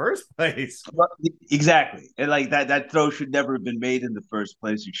throw in the first place?" Well, exactly. And like that throw should never have been made in the first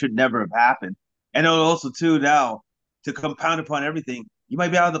place. It should never have happened. And also too now to compound upon everything, you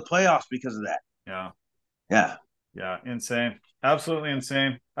might be out of the playoffs because of that. Yeah. Yeah. Yeah, insane. Absolutely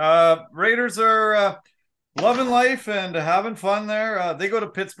insane. Raiders are loving life and having fun there. They go to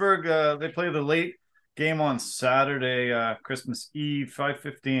Pittsburgh. They play the late game on Saturday, Christmas Eve,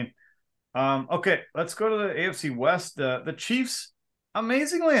 5:15. Okay, let's go to the AFC West. The Chiefs,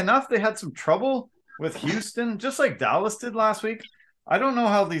 amazingly enough, they had some trouble with Houston, just like Dallas did last week. I don't know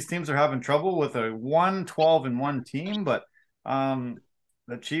how these teams are having trouble with a 1-12-1 team, but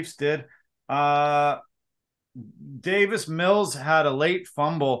the Chiefs did. Davis Mills had a late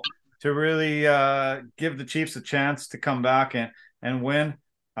fumble to really give the Chiefs a chance to come back and win.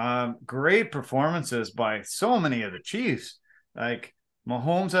 Great performances by so many of the Chiefs. Like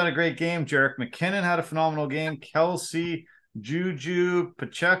Mahomes had a great game. Jerick McKinnon had a phenomenal game. Kelsey, Juju,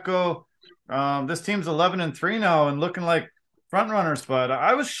 Pacheco. This team's 11-3 now and looking like front runners. But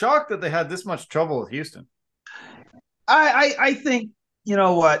I was shocked that they had this much trouble with Houston. I think, you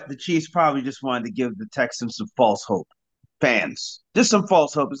know what, the Chiefs probably just wanted to give the Texans some false hope. Fans, just some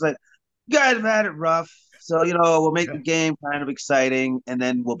false hope. It's like, you guys have had it rough, so we'll make the game kind of exciting, and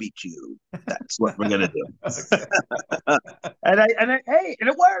then we'll beat you. That's what we're gonna do. Okay. Hey, and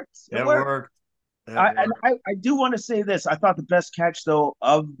it worked. It It worked. worked. It And worked. I do want to say this. I thought the best catch though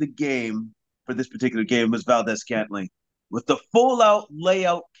of the game for this particular game was Valdez Scantling with the full out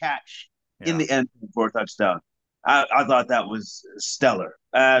layout catch in Yeah. the end for a touchdown. I thought that was stellar.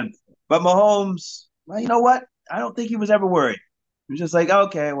 But Mahomes, well, you know what? I don't think he was ever worried. He was just like,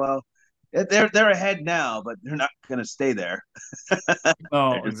 okay, well, they're ahead now, but they're not going to stay there.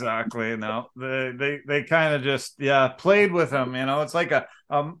 No, exactly. No, they kind of just played with him. It's like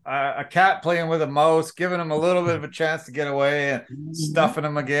a cat playing with a mouse, giving him a little bit of a chance to get away and stuffing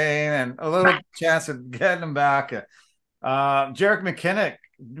him again, and a little chance of getting him back. Jerick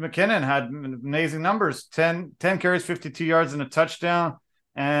McKinnon had amazing numbers: 10 carries, 52 yards, and a touchdown,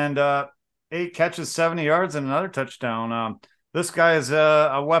 and 8 catches, 70 yards, and another touchdown. This guy is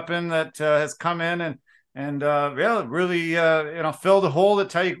a weapon that has come in and really filled the hole that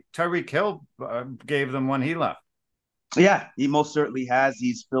Tyreek Hill gave them when he left. Yeah, he most certainly has.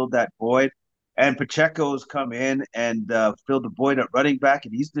 He's filled that void. And Pacheco's come in and filled the void at running back,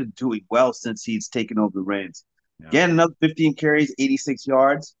 and he's been doing well since he's taken over the reins. Yeah. Again, another 15 carries, 86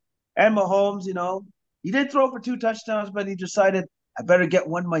 yards. And Mahomes, he did throw for 2 touchdowns, but he decided, I better get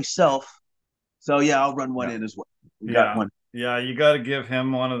one myself. So, yeah, I'll run one in as well. We got one. Yeah, you got to give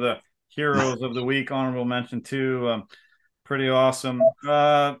him one of the heroes of the week, honorable mention too. Pretty awesome.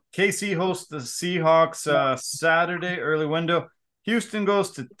 KC hosts the Seahawks Saturday, early window. Houston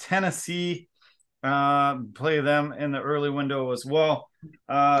goes to Tennessee, play them in the early window as well.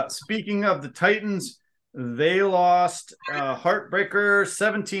 Speaking of the Titans, they lost heartbreaker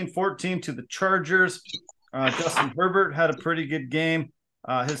 17-14 to the Chargers. Justin Herbert had a pretty good game.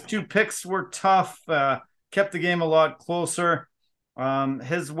 His 2 picks were tough, kept the game a lot closer.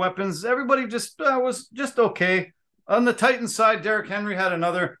 His weapons, everybody just was just okay. On the Titans side, Derrick Henry had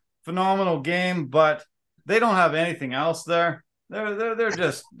another phenomenal game, but they don't have anything else there.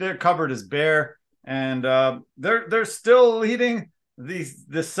 Their cupboard is bare, and they're still leading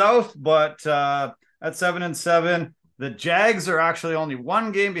the South, but at 7-7. The Jags are actually only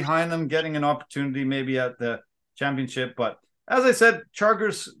 1 game behind them, getting an opportunity maybe at the championship. But as I said,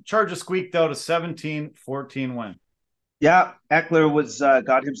 Chargers squeaked out a 17-14 win. Yeah, Eckler was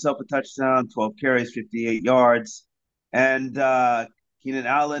got himself a touchdown, 12 carries, 58 yards. And Keenan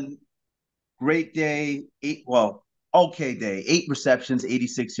Allen, great day, okay day, 8 receptions,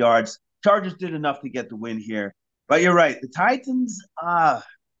 86 yards. Chargers did enough to get the win here. But you're right, the Titans,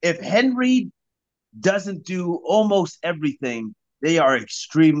 if Henry doesn't do almost everything, they are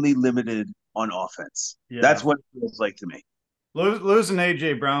extremely limited on offense. Yeah. That's what it feels like to me. Losing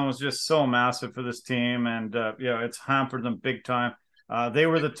A.J. Brown was just so massive for this team, and it's hampered them big time. They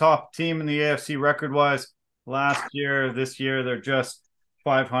were the top team in the AFC record-wise last year. This year, they're just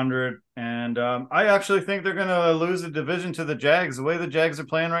 500, and I actually think they're going to lose the division to the Jags. The way the Jags are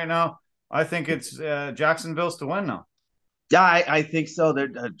playing right now, I think it's Jacksonville's to win now. Yeah, I think so.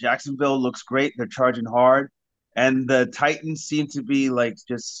 Jacksonville looks great. They're charging hard, and the Titans seem to be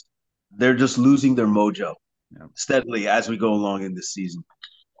they're just losing their mojo steadily as we go along in this season.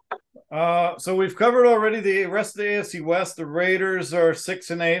 So we've covered already the rest of the AFC West. The Raiders are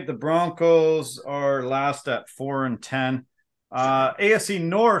 6-8. The Broncos are last at 4-10. AFC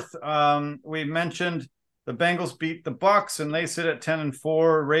North, we mentioned the Bengals beat the Bucs, and they sit at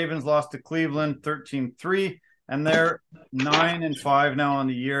 10-4. Ravens lost to Cleveland 13-3, and they're 9-5 now on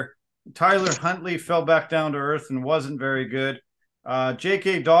the year. Tyler Huntley fell back down to earth and wasn't very good.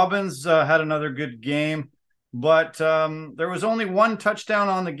 J.K. Dobbins had another good game, but there was only 1 touchdown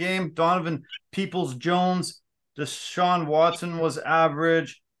on the game. Donovan Peoples-Jones, Deshaun Watson was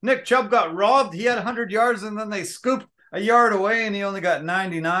average. Nick Chubb got robbed. He had 100 yards, and then they scooped a yard away, and he only got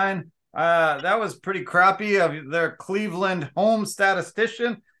 99. That was pretty crappy of their Cleveland home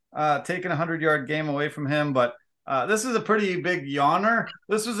statistician taking a 100-yard game away from him. But this is a pretty big yawner.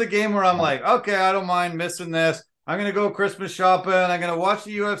 This was a game where I'm like, okay, I don't mind missing this. I'm going to go Christmas shopping. I'm going to watch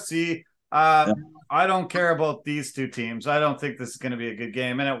the UFC. I don't care about these 2 teams. I don't think this is going to be a good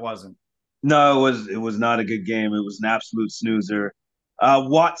game, and it wasn't. No, it was not a good game. It was an absolute snoozer.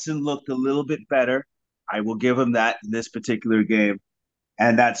 Watson looked a little bit better. I will give him that in this particular game.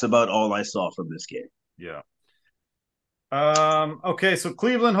 And that's about all I saw from this game. Yeah. Okay, so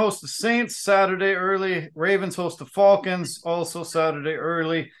Cleveland hosts the Saints Saturday early. Ravens host the Falcons also Saturday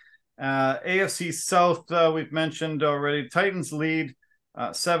early. AFC South, we've mentioned already. Titans lead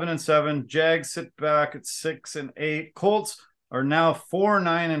 7-7. Jags sit back at 6-8. Colts are now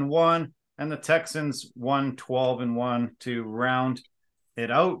 4-9-1, and the Texans 1-12-1 to round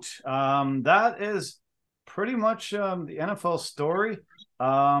it out. That is pretty much the NFL story.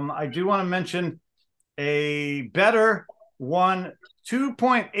 I do want to mention a bettor won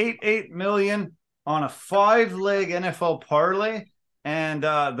 2.88 million on a 5-leg NFL parlay. And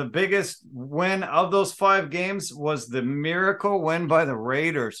the biggest win of those 5 games was the miracle win by the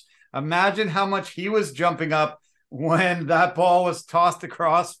Raiders. Imagine how much he was jumping up when that ball was tossed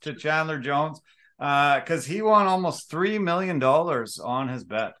across to Chandler Jones, because he won almost $3 million on his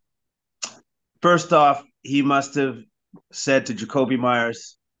bet. First off, he must have said to Jakobi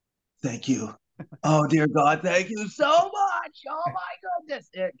Meyers, "Thank you. Oh dear God, thank you so much. Oh my goodness."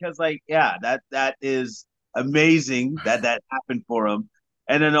 Because that is amazing that happened for him.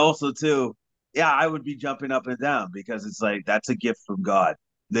 And then also too, yeah, I would be jumping up and down because it's like that's a gift from God,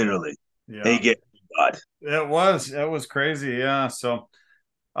 literally. Yeah. A gift from God. It was crazy. Yeah. So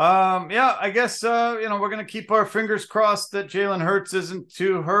yeah, I guess we're gonna keep our fingers crossed that Jalen Hurts isn't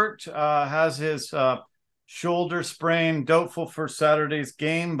too hurt. Has his shoulder sprain, doubtful for Saturday's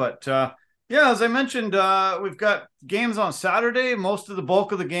game. But yeah, as I mentioned, we've got games on Saturday. Most of the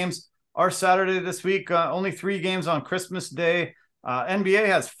bulk of the games are Saturday this week. Only 3 games on Christmas Day. NBA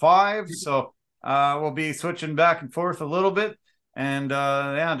has 5, so we'll be switching back and forth a little bit. And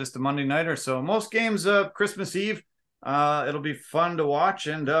yeah, just a Monday nighter. So most games Christmas Eve. It'll be fun to watch,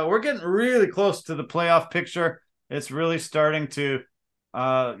 and we're getting really close to the playoff picture. It's really starting to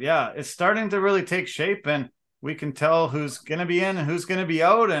it's starting to really take shape, and we can tell who's going to be in and who's going to be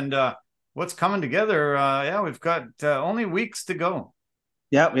out, and what's coming together. Yeah, we've got only weeks to go.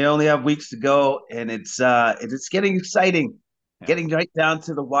 Yeah, we only have weeks to go, and it's getting exciting, getting right down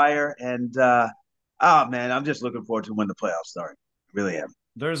to the wire. And oh man, I'm just looking forward to when the playoffs start. I really am.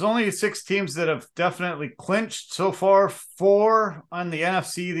 There's only 6 teams that have definitely clinched so far. 4 on the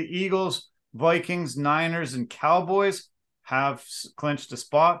NFC: the Eagles, Vikings, Niners, and Cowboys have clinched a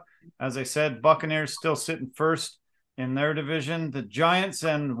spot. As I said, Buccaneers still sitting first in their division. The Giants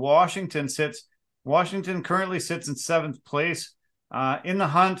and Washington currently sits in 7th place. In the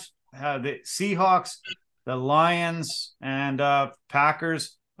hunt, the Seahawks, the Lions, and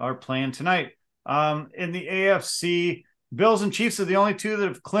Packers are playing tonight. In the AFC, Bills and Chiefs are the only 2 that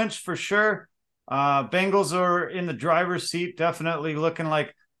have clinched for sure. Bengals are in the driver's seat, definitely looking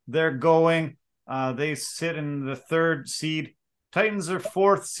like they're going. They sit in the 3rd seed. Titans are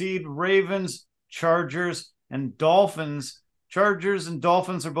 4th seed. Ravens, Chargers, and Dolphins. Chargers and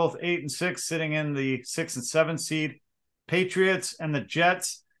Dolphins are both 8 and 6, sitting in the 6th and 7th seed. Patriots and the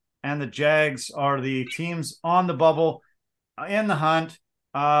Jets and the Jags are the teams on the bubble in the hunt.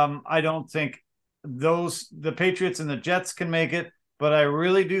 I don't think the Patriots and the Jets can make it, but I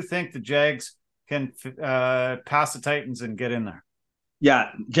really do think the Jags can pass the Titans and get in there.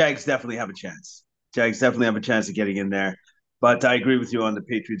 Yeah, Jags definitely have a chance. Jags definitely have a chance of getting in there. But I agree with you on the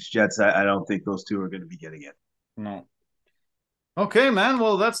Patriots Jets. I don't think those 2 are going to be getting it. No. Okay, man.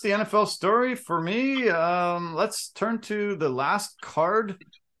 Well, that's the NFL story for me. Let's turn to the last card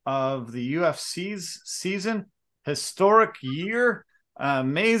of the UFC's season. Historic year.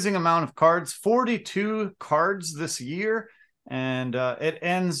 Amazing amount of cards. 42 cards this year. And it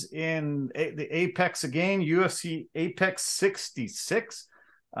ends in the Apex again, UFC Apex 66.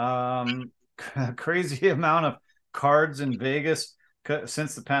 Crazy amount of cards in Vegas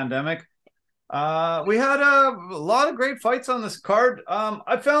since the pandemic. We had a lot of great fights on this card.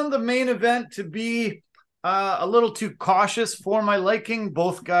 I found the main event to be a little too cautious for my liking.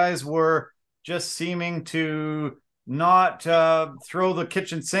 Both guys were just seeming to not throw the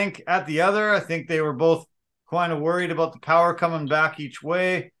kitchen sink at the other. I think they were both kind of worried about the power coming back each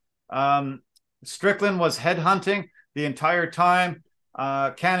way. Strickland was headhunting the entire time.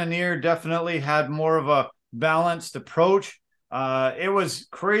 Cannonier definitely had more of a balanced approach. It was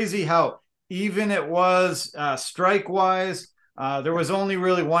crazy how even it was strike-wise. There was only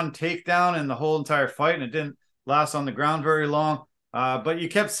really one takedown in the whole entire fight, and it didn't last on the ground very long. But you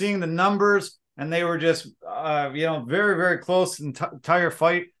kept seeing the numbers, and they were just, very, very close the entire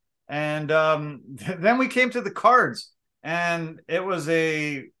fight. And then we came to the cards, and it was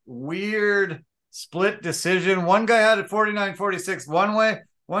a weird split decision. One guy had it 49-46 one way,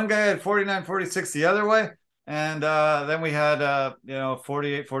 one guy had 49-46 the other way. And then we had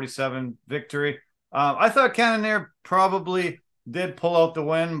 48-47 victory. I thought Cannonier probably did pull out the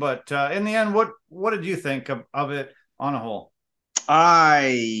win, but in the end, what did you think of it on a whole?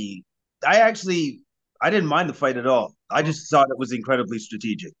 I didn't mind the fight at all. I just thought it was incredibly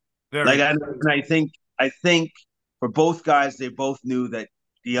strategic. Very. I think for both guys, they both knew that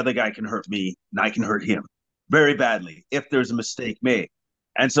the other guy can hurt me and I can hurt him very badly if there's a mistake made.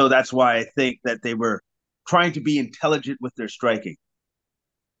 And so that's why I think that they were trying to be intelligent with their striking.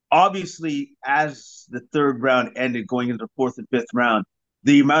 Obviously, as the third round ended, going into the fourth and fifth round,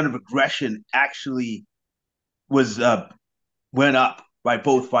 the amount of aggression actually was went up by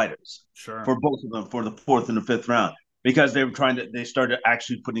both fighters. Sure. For both of them for the fourth and the fifth round because they started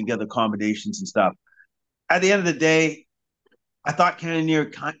actually putting together combinations and stuff. At the end of the day, I thought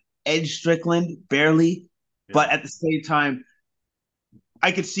Cannonier edged Strickland barely, but at the same time,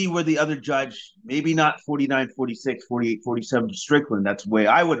 I could see where the other judge, maybe not 49, 46, 48, 47 to Strickland. That's the way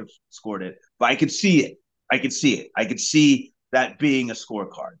I would have scored it, but I could see it. I could see that being a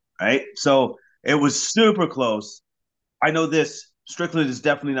scorecard, right? So it was super close. I know this. Strickland is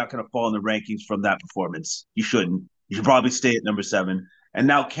definitely not going to fall in the rankings from that performance. You shouldn't. You should probably stay at number 7. And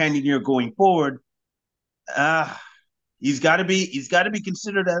now Cannonier going forward, he's got to be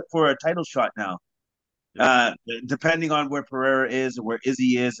considered for a title shot now. Depending on where Pereira is and where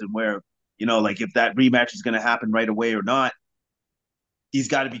Izzy is and where, like if that rematch is going to happen right away or not, he's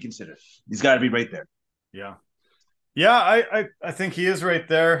got to be considered. He's got to be right there. Yeah. Yeah, I think he is right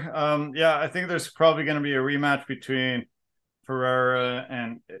there. I think there's probably going to be a rematch between Pereira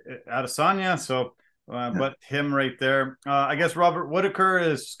and Adesanya. So, but him right there. I guess Robert Whitaker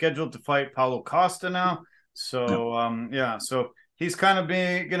is scheduled to fight Paulo Costa now. So, so he's kind of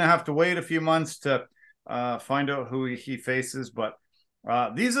going to have to wait a few months to find out who he faces. But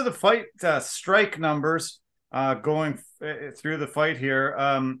these are the fight strike numbers going through the fight here.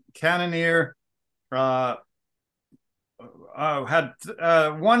 Cannonier had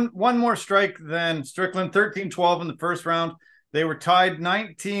one more strike than Strickland, 13-12 in the first round. They were tied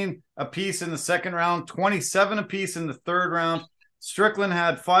 19 apiece in the second round, 27 apiece in the third round. Strickland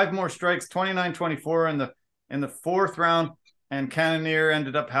had 5 more strikes, 29-24 in the fourth round, and Cannonier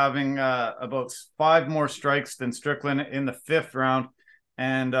ended up having about 5 more strikes than Strickland in the fifth round.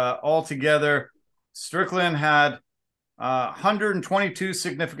 And altogether, Strickland had 122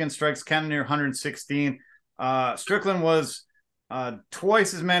 significant strikes, Cannonier 116. Strickland was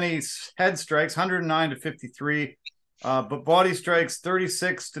twice as many head strikes, 109-53, but body strikes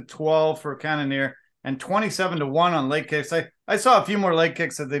 36-12 for Cannonier and 27-1 on leg kicks. I saw a few more leg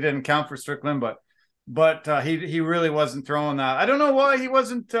kicks that they didn't count for Strickland, but he really wasn't throwing that. I don't know why he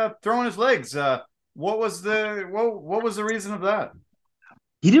wasn't throwing his legs. What was the reason of that?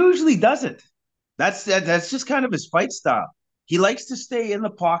 He usually doesn't. That's just kind of his fight style. He likes to stay in the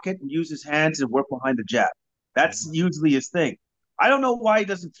pocket and use his hands and work behind the jab. That's usually his thing. I don't know why he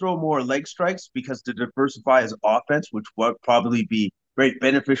doesn't throw more leg strikes, because to diversify his offense, which would probably be very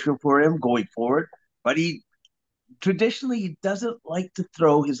beneficial for him going forward. But he doesn't like to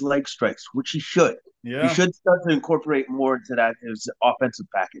throw his leg strikes, which he should. Yeah. He should start to incorporate more into that his offensive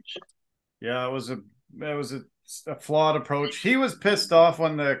package. Yeah, it was a flawed approach. He was pissed off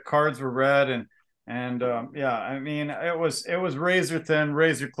when the cards were read, and I mean it was razor thin,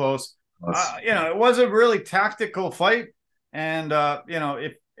 razor close. It was a really tactical fight, and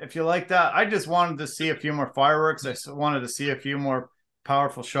if you like that, I just wanted to see a few more fireworks. I wanted to see a few more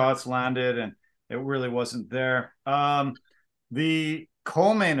powerful shots landed, and it really wasn't there. The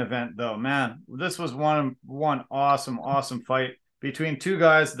co-main event, though, man, this was one awesome fight between two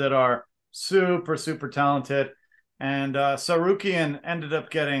guys that are super talented, and Tsarukyan ended up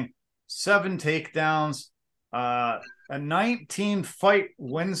getting 7 takedowns, a 19 fight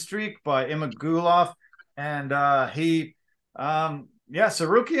win streak by Imagulov, and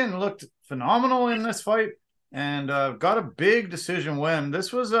Tsarukyan looked phenomenal in this fight and got a big decision win.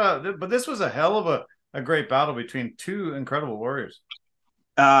 This was a hell of a great battle between two incredible warriors.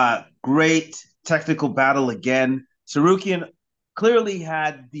 Great technical battle again. Tsarukyan clearly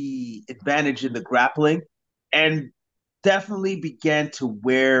had the advantage in the grappling and definitely began to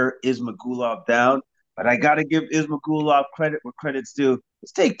wear Ismagulov down. But I got to give Ismagulov credit where credit's due.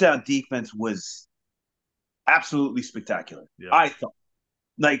 His takedown defense was absolutely spectacular. Yeah. I thought,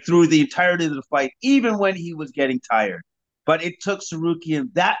 like through the entirety of the fight, even when he was getting tired. But it took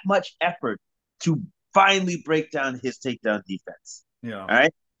Tsarukyan that much effort to finally break down his takedown defense. Yeah. All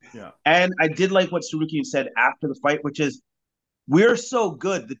right. Yeah. And I did like what Tsarukyan said after the fight, which is, we're so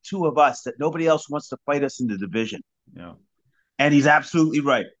good, the two of us, that nobody else wants to fight us in the division. Yeah. And he's absolutely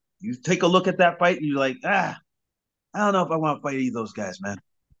right. You take a look at that fight and you're like, I don't know if I want to fight any of those guys, man.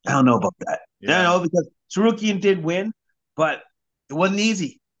 I don't know about that. Yeah. Because Tsarukyan did win, but it wasn't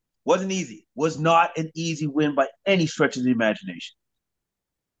easy. Was not an easy win by any stretch of the imagination.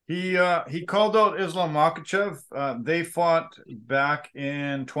 He called out Islam Makhachev. They fought back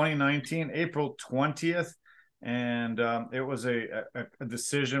in 2019, April 20th. and it was a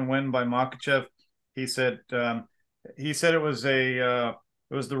decision win by Makhachev. He said it was it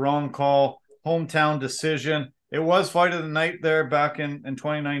was the wrong call, hometown decision. It was fight of the night there back in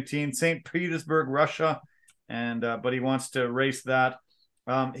 2019, St. Petersburg, Russia, and but he wants to erase that.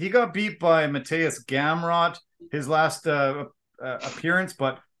 He got beat by Matthias Gamrot his last appearance,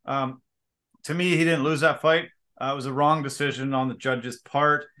 but to me, he didn't lose that fight. It was a wrong decision on the judge's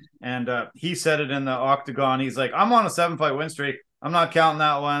part, and he said it in the octagon. He's like, "I'm on a 7-fight win streak. I'm not counting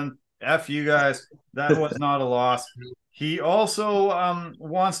that one. F you guys. That was not a loss." He also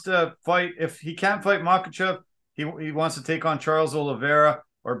wants to fight. If he can't fight Makhachev, he wants to take on Charles Oliveira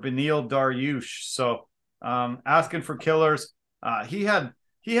or Beneil Dariush. So asking for killers. He had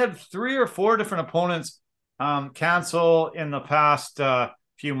 3 or 4 different opponents cancel in the past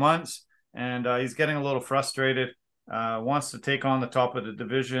few months, and he's getting a little frustrated. Wants to take on the top of the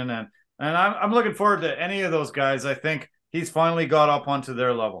division, and I'm looking forward to any of those guys. I think he's finally got up onto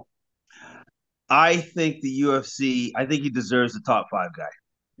their level. I think the UFC. I think he deserves the top 5 guy.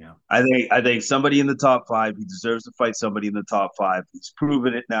 Yeah, I think somebody in the top 5. He deserves to fight somebody in the top 5. He's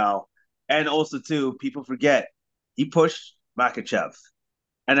proven it now, and also too, people forget he pushed Makhachev,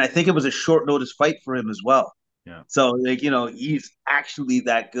 and I think it was a short notice fight for him as well. yeah. So he's actually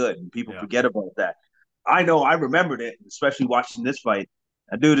that good, and people forget about that. I know I remembered it, especially watching this fight.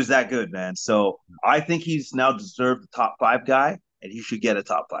 A dude is that good, man. So I think he's now deserved the top 5 guy, and he should get a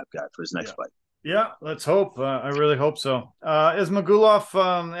top 5 guy for his next fight. Yeah, let's hope. I really hope so.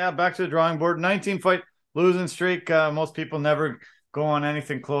 Ismagulov, back to the drawing board. 19-fight losing streak. Most people never go on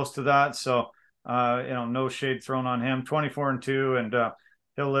anything close to that. So, no shade thrown on him. 24-2, and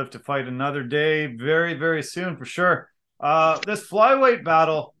he'll live to fight another day very, very soon for sure. This flyweight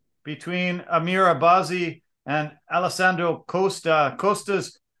battle between Amir Abazi and Alessandro Costa.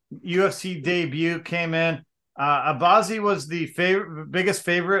 Costa's UFC debut came in. Abazi was the biggest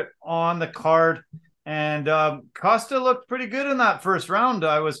favorite on the card, and Costa looked pretty good in that first round.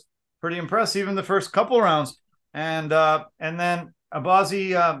 I was pretty impressed, even the first couple rounds, and then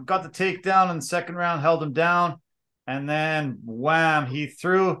Abazi got the takedown in the second round, held him down, and then wham, he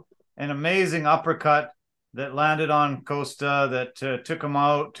threw an amazing uppercut that landed on Costa that took him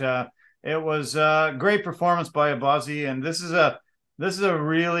out. It was a great performance by Abazi, and this is a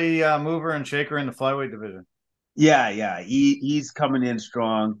really mover and shaker in the flyweight division. Yeah, he's coming in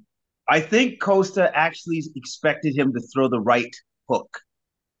strong. I think Costa actually expected him to throw the right hook,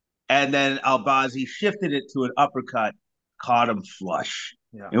 and then Albazi shifted it to an uppercut, caught him flush.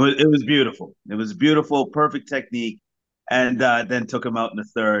 Yeah. It was beautiful. It was beautiful, perfect technique, and then took him out in the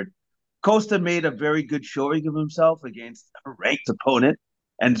third. Costa made a very good showing of himself against a ranked opponent,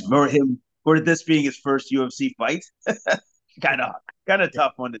 and for this being his first UFC fight, kind of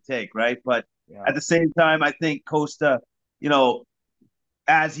tough one to take, right? But at the same time, I think Costa,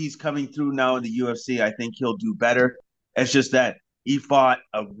 as he's coming through now in the UFC, I think he'll do better. It's just that he fought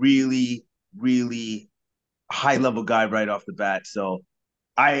a really, really high level guy right off the bat. So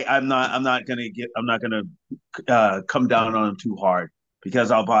I'm not gonna come down on him too hard because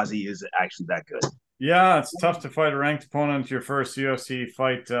Albazi is actually that good. Yeah, it's tough to fight a ranked opponent your first UFC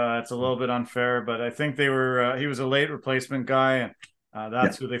fight. It's a little bit unfair, but I think he was a late replacement guy, and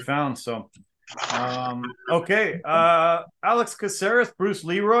that's who they found. So. Okay. Alex Caceres, Bruce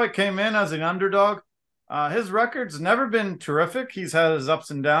Leroy came in as an underdog. His record's never been terrific. He's had his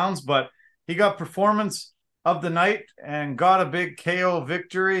ups and downs, but he got performance of the night and got a big KO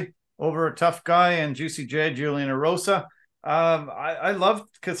victory over a tough guy in Juicy J, Julian Erosa. I loved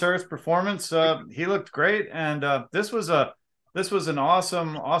Caceres' performance. He looked great, and this was an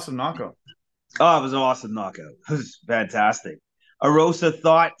awesome knockout. Oh, it was an awesome knockout. It was fantastic. Erosa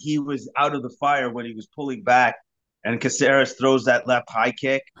thought he was out of the fire when he was pulling back, and Caceres throws that left high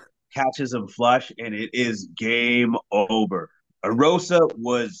kick, catches him flush, and it is game over. Erosa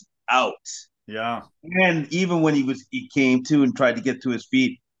was out. Yeah. And even when he came to and tried to get to his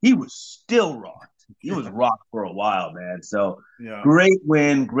feet, he was still rocked. He was rocked for a while, man. So great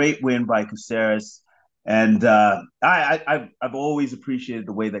win by Caceres. And I've always appreciated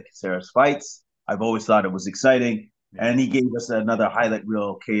the way that Caceres fights. I've always thought it was exciting. And he gave us another highlight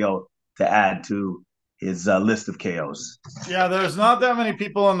reel KO to add to his list of KOs. Yeah, there's not that many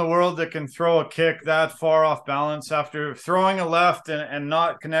people in the world that can throw a kick that far off balance after throwing a left and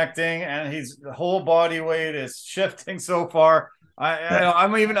not connecting, and his whole body weight is shifting so far.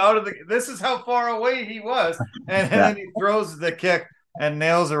 I'm even out of this is how far away he was, and then he throws the kick and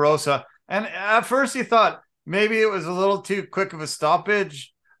nails Erosa. And at first you thought maybe it was a little too quick of a stoppage.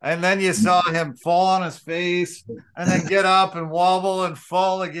 And then you saw him fall on his face and then get up and wobble and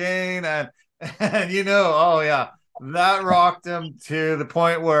fall again. And oh yeah, that rocked him to the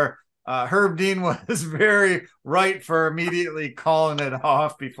point where Herb Dean was very right for immediately calling it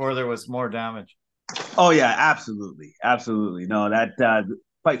off before there was more damage. Oh yeah, absolutely, absolutely. No, that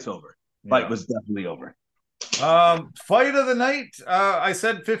fight's over. Fight Yeah. was definitely over. Fight of the night. I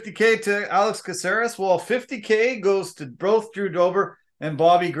said 50K to Alex Caceres. Well, 50K goes to both Drew Dober and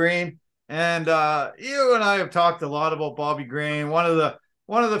Bobby Green. And you and I have talked a lot about Bobby Green, one of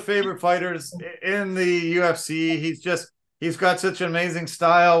the favorite fighters in the UFC. He's got such an amazing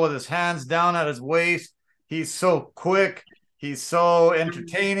style with his hands down at his waist. He's so quick. He's so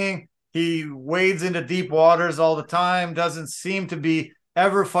entertaining. He wades into deep waters all the time. Doesn't seem to be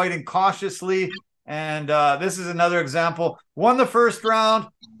ever fighting cautiously. And this is another example. Won the first round,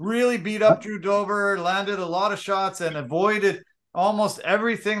 really beat up Drew Dober, landed a lot of shots, and avoided almost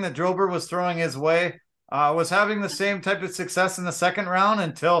everything that Dober was throwing his way. Was having the same type of success in the second round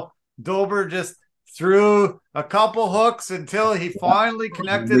until Dober just threw a couple hooks until he finally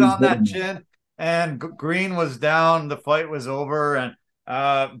connected on that chin, and Green was down. The fight was over, and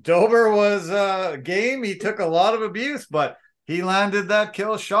Dober was game. He took a lot of abuse, but he landed that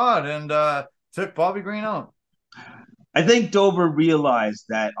kill shot and took Bobby Green out. I think Dober realized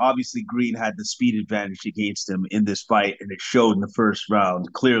that obviously Green had the speed advantage against him in this fight, and it showed in the first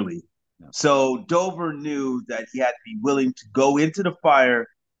round clearly. Yeah. So Dober knew that he had to be willing to go into the fire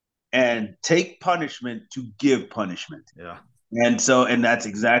and take punishment to give punishment. Yeah. And that's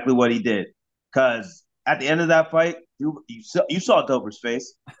exactly what he did. Because at the end of that fight, you saw Dober's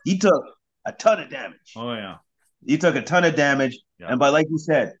face. He took a ton of damage. Oh, yeah. He took a ton of damage. Yeah. And like you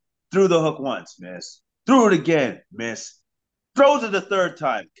said, threw the hook once, miss. Threw it again, miss. Throws it the third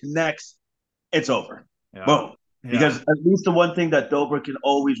time, connects. It's over. Yeah. Boom. Yeah. Because at least the one thing that Dober can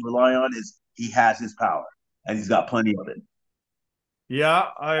always rely on is he has his power, and he's got plenty of it. Yeah,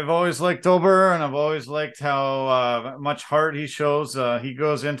 I've always liked Dober, and I've always liked how much heart he shows. He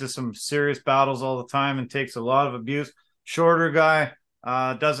goes into some serious battles all the time and takes a lot of abuse. Shorter guy,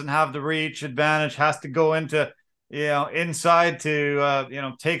 doesn't have the reach advantage, has to go into inside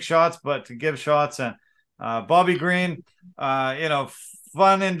to take shots, but to give shots. And Bobby Green,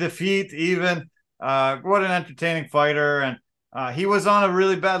 fun in defeat even. What an entertaining fighter. And he was on a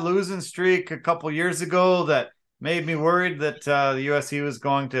really bad losing streak a couple years ago that made me worried that the UFC was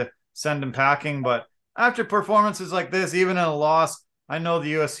going to send him packing. But after performances like this, even in a loss, I know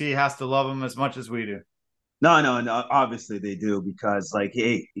the UFC has to love him as much as we do. No, obviously they do, because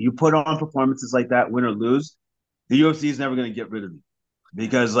hey, you put on performances like that, win or lose, the UFC is never going to get rid of you,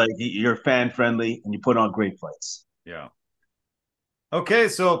 because you're fan friendly and you put on great fights. Yeah. Okay,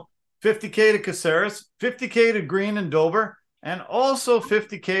 so 50K to Caceres, 50K to Green and Dober, and also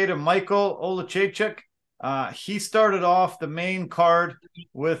 50K to Michael Oleksiejczuk. He started off the main card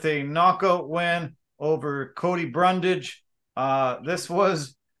with a knockout win over Cody Brundage. This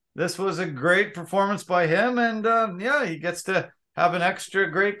was a great performance by him, and he gets to have an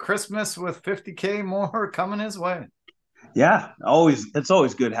extra great Christmas with 50K more coming his way. Yeah, it's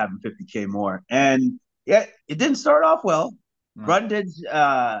always good having 50K more. And yeah, it didn't start off well. No. Brundage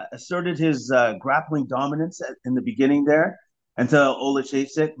asserted his grappling dominance in the beginning there until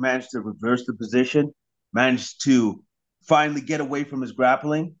Oleksiejczuk managed to reverse the position, managed to finally get away from his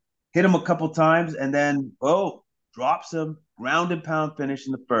grappling, hit him a couple times, and then, drops him, ground and pound finish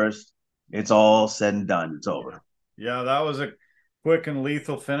in the first. It's all said and done. It's over. Yeah, that was a quick and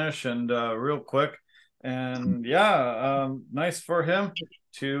lethal finish, and real quick. And nice for him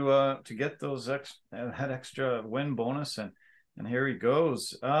to get that extra win bonus, and here he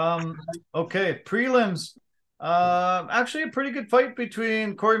goes. Okay, prelims. Actually a pretty good fight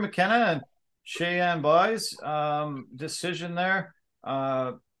between Corey McKenna and Cheyenne Buys. Decision there.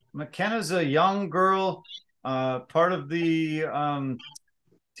 McKenna's a young girl, part of the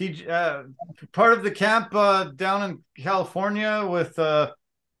camp down in California with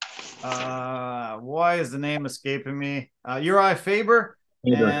why is the name escaping me? Uriah Faber.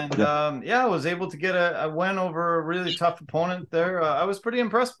 And was able to get a win over a really tough opponent there. I was pretty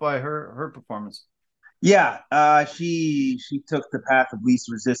impressed by her performance. Yeah, she took the path of least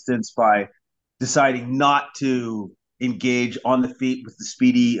resistance by deciding not to engage on the feet with the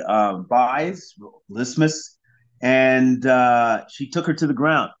speedy Buys, Lismus, and she took her to the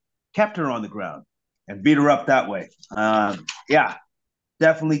ground, kept her on the ground, and beat her up that way.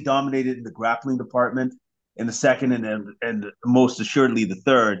 Definitely dominated in the grappling department in the second and most assuredly the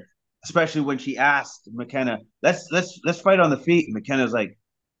third, especially when she asked McKenna, let's fight on the feet. And McKenna's like,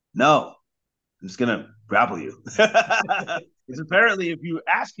 no, I'm just going to grapple you. Because apparently if you're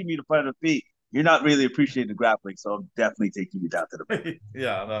asking me to fight on the feet, you're not really appreciating the grappling. So I'm definitely taking you down to the feet.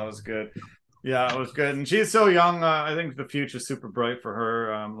 Yeah, that was good. Yeah, it was good. And she's so young. I think the future's super bright for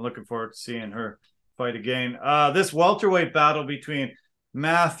her. I'm looking forward to seeing her fight again. This welterweight battle between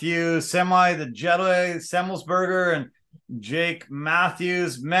Matthew Semi, the Jedi Semmelsberger, and Jake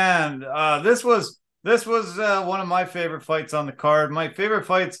Matthews. Man, this was one of my favorite fights on the card. My favorite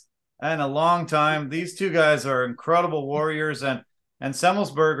fights in a long time. These two guys are incredible warriors, and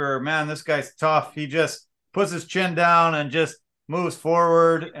Semmelsberger, man, this guy's tough. He just puts his chin down and just moves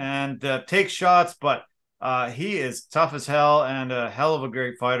forward and takes shots, but he is tough as hell and a hell of a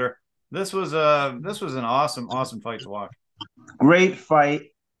great fighter. This was an awesome fight to watch. Great fight.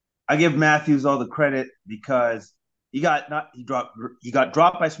 I give Matthews all the credit because he got dropped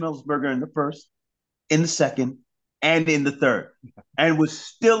by Smellsberger in the first, in the second, and in the third, and was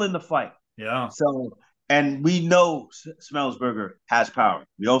still in the fight. Yeah. So, and we know Smellsberger has power.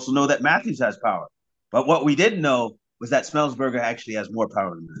 We also know that Matthews has power. But what we didn't know was that Smellsberger actually has more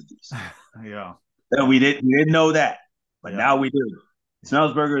power than Matthews. Yeah. And we didn't know that, but Yeah. now we do.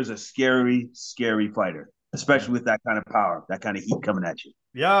 Smellsberger is a scary fighter, especially with that kind of power, that kind of heat coming at you.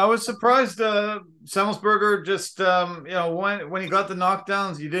 Yeah, I was surprised. Semmelsberger just, when he got the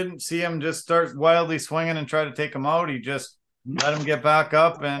knockdowns, you didn't see him just start wildly swinging and try to take him out. He just let him get back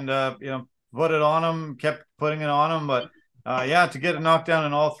up and put it on him, kept putting it on him. But to get a knockdown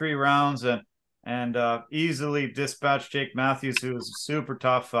in all 3 rounds and easily dispatch Jake Matthews, who was super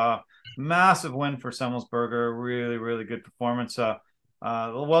tough. Massive win for Semmelsberger. Really, really good performance. The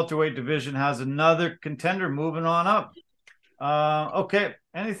welterweight division has another contender moving on up. Okay.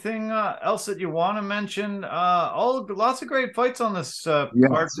 Anything else that you want to mention? Lots of great fights on this card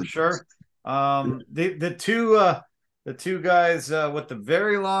for sure. The two guys with the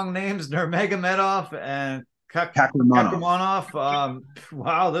very long names, Nurmagomedov and Kakramanov.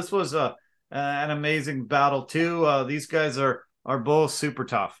 Wow, this was an amazing battle too. These guys are both super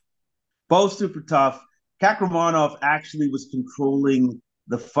tough. Both super tough. Kakramanov actually was controlling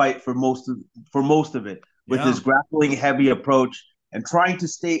the fight for most of it with his grappling heavy approach and trying to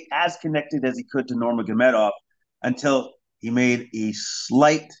stay as connected as he could to Nurmagomedov until he made a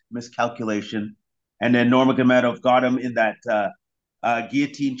slight miscalculation, and then Nurmagomedov got him in that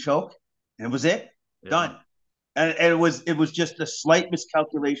guillotine choke, and it was done. And it was just a slight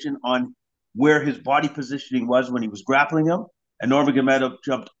miscalculation on where his body positioning was when he was grappling him, and Nurmagomedov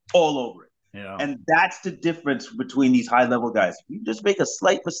jumped all over it. Yeah. And that's the difference between these high level guys. If you just make a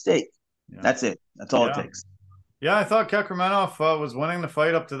slight mistake, that's it. That's all it takes. Yeah, I thought Kakramanov was winning the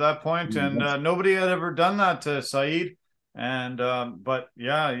fight up to that point, and nobody had ever done that to Saeed. And but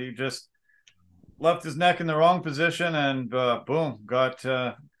yeah, he just left his neck in the wrong position, and boom, got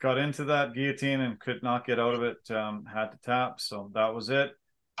into that guillotine and could not get out of it. Had to tap, so that was it.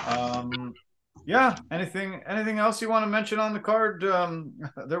 Anything else you want to mention on the card?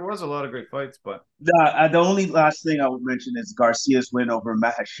 There was a lot of great fights, but the only last thing I would mention is Garcia's win over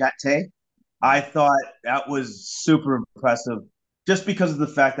Maheshate. I thought that was super impressive, just because of the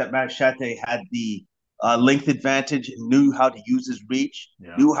fact that Maheshate had the length advantage and knew how to use his reach,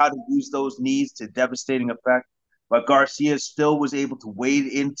 knew how to use those knees to devastating effect. But Garcia still was able to wade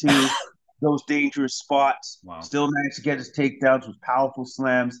into those dangerous spots, still managed to get his takedowns with powerful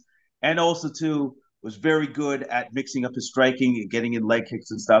slams, and also, too, was very good at mixing up his striking and getting in leg kicks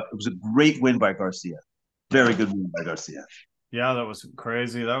and stuff. It was a great win by Garcia. Very good win by Garcia. Yeah, that was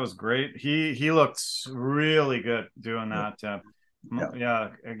crazy. That was great. He looked really good doing that.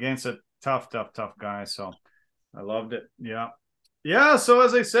 Against a tough guy. So I loved it. Yeah. So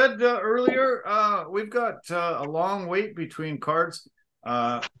as I said earlier, we've got a long wait between cards.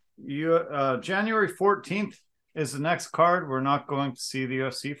 January 14th is the next card. We're not going to see the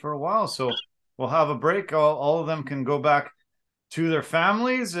UFC for a while, so we'll have a break. All of them can go back to their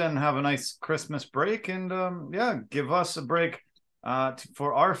families and have a nice Christmas break, and give us a break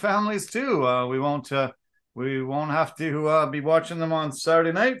for our families too. We won't have to be watching them on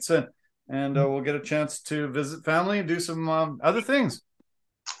Saturday nights, and we'll get a chance to visit family and do some other things.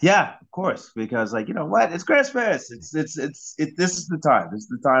 Yeah, of course, because you know what, it's Christmas. This is the time. This is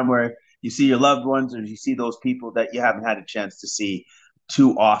the time where you see your loved ones, or you see those people that you haven't had a chance to see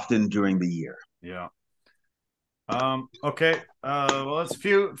too often during the year. Yeah. Okay. Well, it's a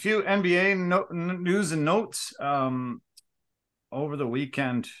few NBA news and notes. Over the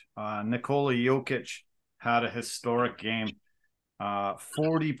weekend, Nikola Jokic had a historic game.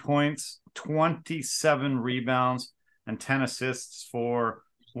 40 points, 27 rebounds, and 10 assists for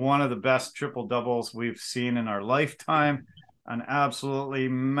one of the best triple doubles we've seen in our lifetime. An absolutely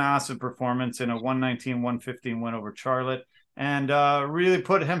massive performance in a 119-115 win over Charlotte, and really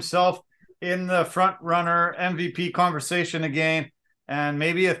put himself in the front runner MVP conversation again, and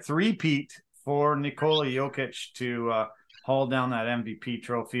maybe a three-peat for Nikola Jokic to haul down that MVP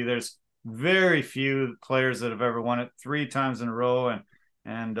trophy. There's very few players that have ever won it 3 times in a row,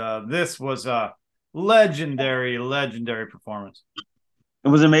 and this was a legendary performance. It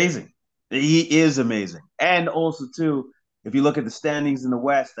was amazing. He is amazing. And also, too, if you look at the standings in the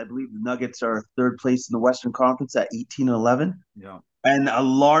West, I believe the Nuggets are third place in the Western Conference at 18-11. Yeah. And a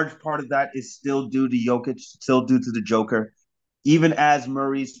large part of that is still due to Jokic, still due to the Joker. Even as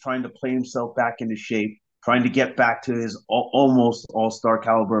Murray's trying to play himself back into shape, trying to get back to his almost all-star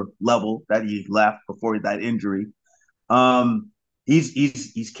caliber level that he left before that injury,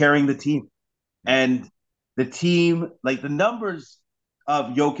 he's carrying the team. And the team, like the numbers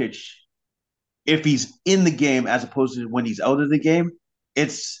of Jokic, if he's in the game as opposed to when he's out of the game,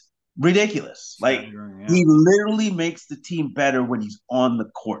 it's ridiculous. Like he literally makes the team better when he's on the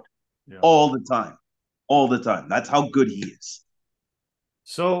court all the time. All the time. That's how good he is.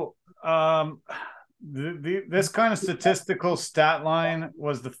 So this kind of statistical stat line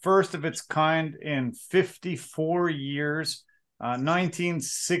was the first of its kind in 54 years.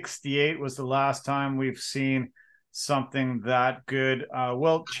 1968 was the last time we've seen something that good.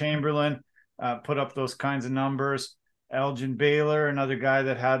 Wilt Chamberlain put up those kinds of numbers. Elgin Baylor, another guy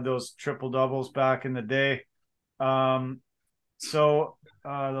that had those triple doubles back in the day. So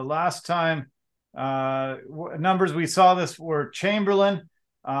the last time numbers we saw this were Chamberlain.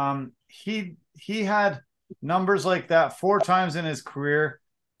 He had numbers like that 4 times in his career.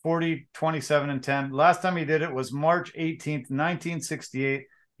 40, 27, and 10. Last time he did it was March 18th, 1968.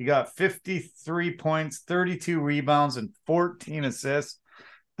 He got 53 points, 32 rebounds, and 14 assists.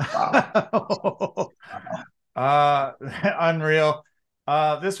 Wow. Unreal.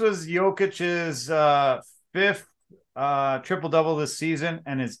 This was Jokic's 5th triple-double this season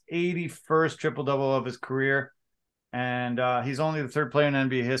and his 81st triple-double of his career. And he's only the 3rd player in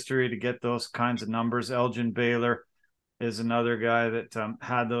NBA history to get those kinds of numbers. Elgin Baylor is another guy that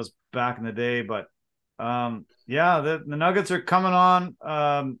had those back in the day. But the Nuggets are coming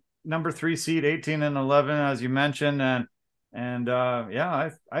on number 3 seed, 18-11, as you mentioned. I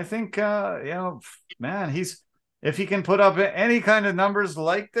think man, if he can put up any kind of numbers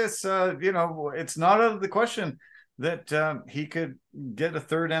like this, it's not out of the question that he could get a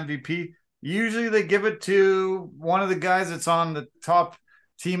 3rd MVP. Usually they give it to one of the guys that's on the top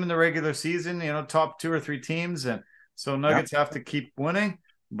team in the regular season, top 2 or 3 teams. And so Nuggets have to keep winning,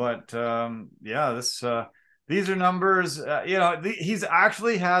 but these are numbers. He's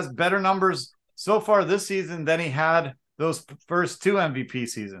actually has better numbers so far this season than he had those first 2 MVP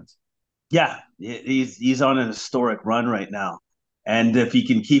seasons. Yeah, he's on an historic run right now, and if he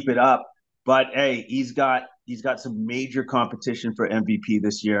can keep it up, but hey, he's got some major competition for MVP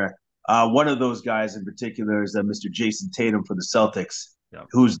this year. One of those guys in particular is Mr. Jason Tatum for the Celtics,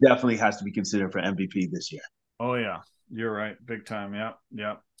 who's definitely has to be considered for MVP this year. Oh yeah, you're right, big time.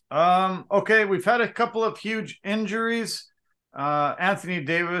 Yeah. Okay, we've had a couple of huge injuries. Anthony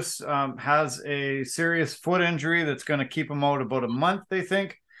Davis has a serious foot injury that's going to keep him out about a month, they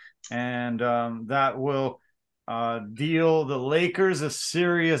think, and that will deal the Lakers a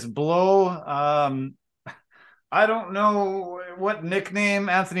serious blow. I don't know what nickname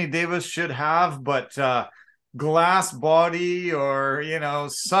Anthony Davis should have, but glass body or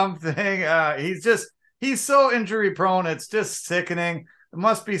something. He's so injury prone. It's just sickening. It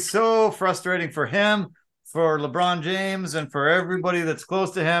must be so frustrating for him, for LeBron James, and for everybody that's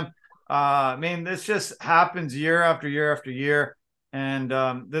close to him. This just happens year after year after year. And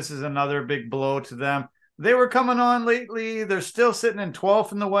this is another big blow to them. They were coming on lately. They're still sitting in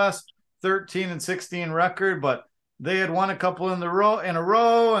 12th in the West, 13-16 record, but they had won a couple in a row,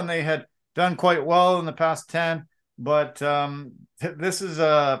 and they had done quite well in the past 10. But this is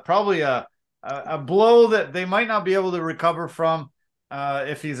probably a blow that they might not be able to recover from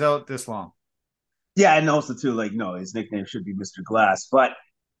if he's out this long. Yeah, and also too, his nickname should be Mr. Glass. But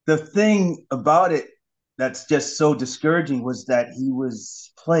the thing about it that's just so discouraging was that he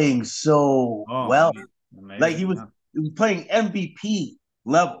was playing so well. Amazing, like he was playing MVP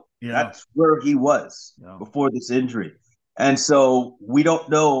level. Yeah. That's where he was before this injury. And so we don't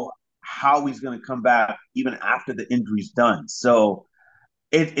know how he's going to come back even after the injury's done. So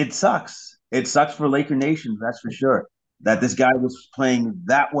it sucks. It sucks for Laker Nation, that's for sure, that this guy was playing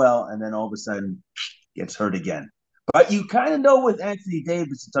that well and then all of a sudden gets hurt again. But you kind of know with Anthony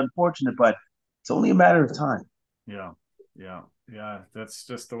Davis, it's unfortunate, but it's only a matter of time. Yeah. That's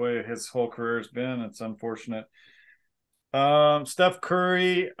just the way his whole career has been. It's unfortunate. Steph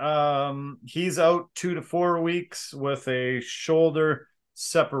Curry, he's out 2 to 4 weeks with a shoulder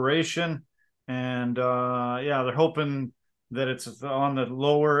separation, and they're hoping that it's on the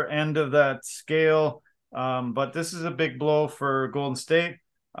lower end of that scale. But this is a big blow for Golden State.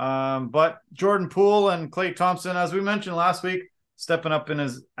 But Jordan Poole and Klay Thompson, as we mentioned last week, stepping up in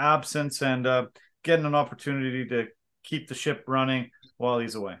his absence and getting an opportunity to keep the ship running while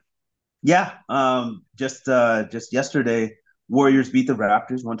he's away. Yeah. Just yesterday, Warriors beat the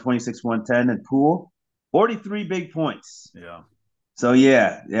Raptors 126-110, and Poole 43 big points. Yeah. So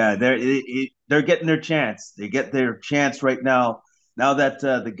yeah, they're getting their chance. They get their chance right now. Now that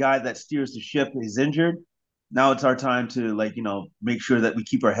the guy that steers the ship is injured, now it's our time to make sure that we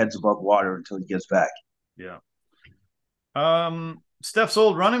keep our heads above water until he gets back. Yeah. Steph's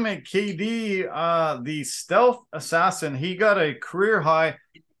old running mate KD, the stealth assassin, he got a career high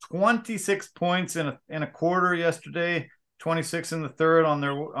 26 points in a quarter yesterday, 26 in the third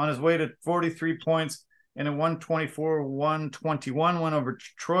on his way to 43 points in a 124-121 win over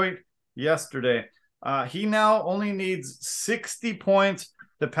Detroit yesterday. He now only needs 60 points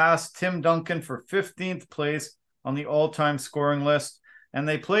to pass Tim Duncan for 15th place on the all-time scoring list. And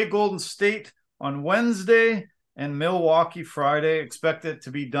they play Golden State on Wednesday and Milwaukee Friday. Expect it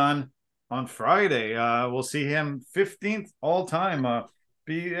to be done on Friday. We'll see him 15th all-time.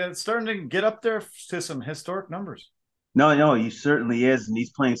 Starting to get up there to some historic numbers. No, he certainly is, and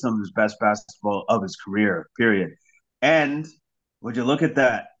he's playing some of his best basketball of his career, period. And would you look at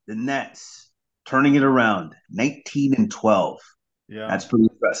that? The Nets turning it around, 19-12. Yeah, that's pretty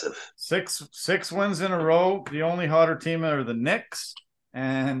impressive. Six wins in a row. The only hotter team are the Knicks,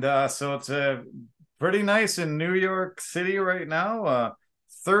 and so it's pretty nice in New York City right now.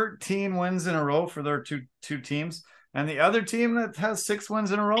 13 wins in a row for their two teams, and the other team that has 6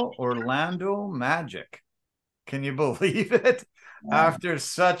 wins in a row, Orlando Magic. Can you believe it? Yeah. After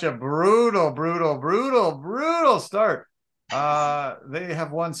such a brutal start, they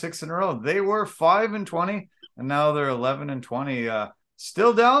have won 6 in a row. They were 5-20, and now they're 11-20.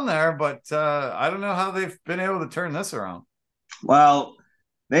 Still down there, but I don't know how they've been able to turn this around. Well,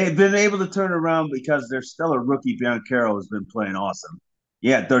 they've been able to turn around because their stellar rookie Banchero has been playing awesome. He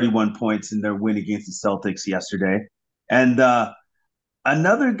had 31 points in their win against the Celtics yesterday, and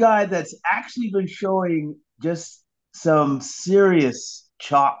another guy that's actually been showing just some serious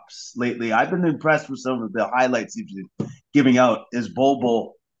chops lately. I've been impressed with some of the highlights he's been giving out is Bol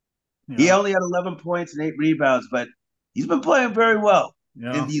Bol. Yeah. He only had 11 points and 8 rebounds, but he's been playing very well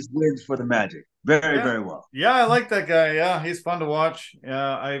in these wins for the Magic. Very well. Yeah, I like that guy. Yeah, he's fun to watch.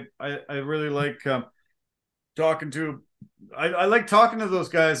 Yeah, I really like talking to. I like talking to those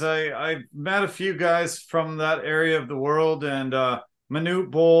guys. I met a few guys from that area of the world, and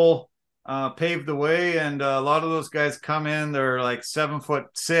Manute Bol paved the way, and a lot of those guys come in. They're like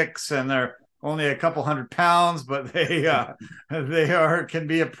 7'6", and they're only a couple 100 pounds, but they can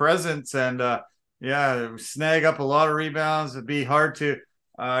be a presence, and snag up a lot of rebounds. It'd be hard to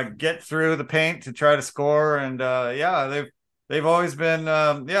get through the paint to try to score, and they've always been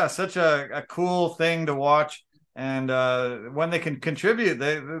such a cool thing to watch. And when they can contribute,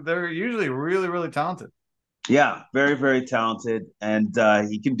 they're usually really talented. Yeah, very talented, and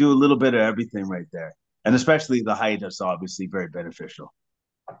he can do a little bit of everything right there, and especially the height is obviously very beneficial.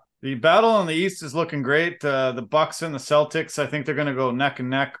 The battle in the East is looking great. The Bucks and the Celtics, I think they're going to go neck and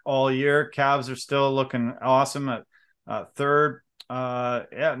neck all year. Cavs are still looking awesome at third.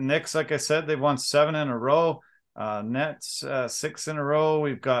 Knicks, like I said, they've won 7 in a row. Nets 6 in a row.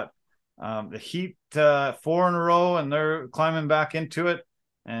 We've got the Heat 4 in a row, and they're climbing back into it.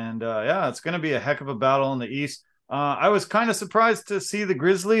 And it's going to be a heck of a battle in the East. I was kind of surprised to see the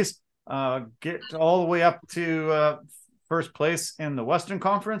Grizzlies get all the way up to first place in the Western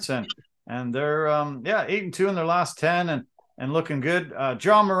Conference, and they're 8-2 in their last 10 and looking good.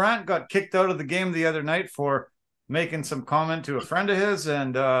 John Morant got kicked out of the game the other night for making some comment to a friend of his,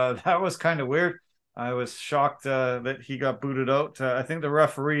 and that was kind of weird. I was shocked that he got booted out. I think the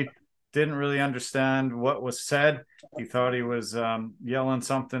referee didn't really understand what was said. He thought he was yelling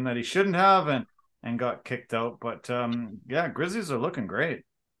something that he shouldn't have, and got kicked out. But Grizzlies are looking great.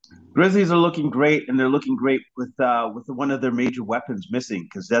 Grizzlies are looking great, and they're looking great with one of their major weapons missing,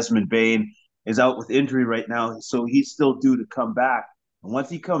 because Desmond Bane is out with injury right now, so he's still due to come back. And once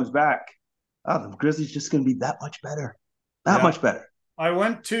he comes back, the Grizzlies just going to be that much better. Much better. I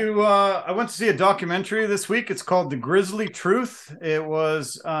went to see a documentary this week. It's called The Grizzly Truth. It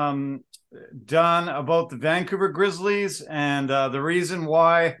was done about the Vancouver Grizzlies and the reason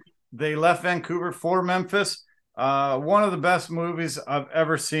why they left Vancouver for Memphis. One of the best movies I've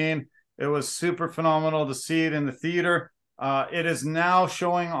ever seen. It was super phenomenal to see it in the theater. It is now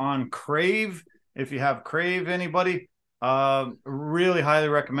showing on Crave. If you have Crave, anybody, really highly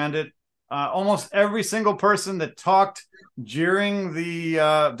recommend it. Almost every single person that talked during the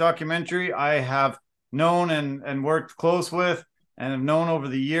documentary, I have known and worked close with and have known over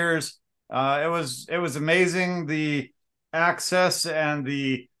the years. It was amazing, the access and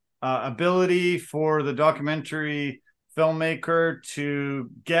the ability for the documentary filmmaker to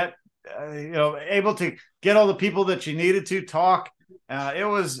get able to get all the people that she needed to talk. It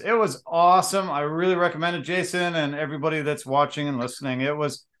was awesome. I really recommend it, Jason, and everybody that's watching and listening. It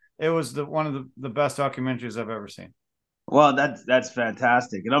was one of the best documentaries I've ever seen. Well, that's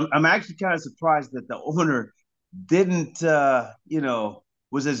fantastic, and I'm actually kind of surprised that the owner didn't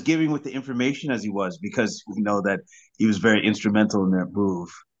was as giving with the information as he was, because we know that he was very instrumental in that move.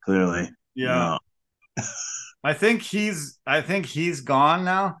 Clearly, Yeah. I think he's gone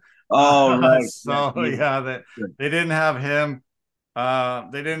now. Oh, right. Yes, So he is. yeah, they didn't have him.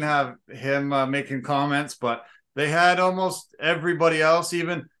 Making comments, but they had almost everybody else.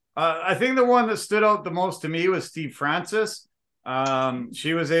 Even I think the one that stood out the most to me was Steve Francis.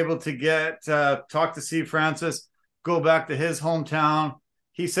 She was able to get talk to Steve Francis, go back to his hometown.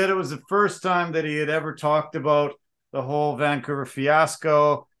 He said it was the first time that he had ever talked about the whole Vancouver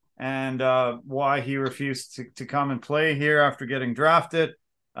fiasco and why he refused to come and play here after getting drafted.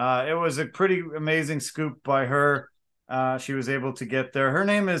 It was a pretty amazing scoop by her. She was able to get there. Her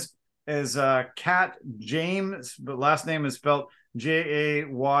name is Kat James, but last name is spelled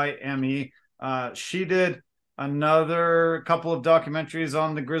Jayme. She did another couple of documentaries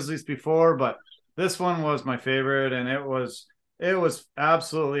on the Grizzlies before, but this one was my favorite, and it was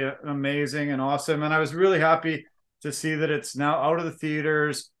absolutely amazing and awesome. And I was really happy to see that it's now out of the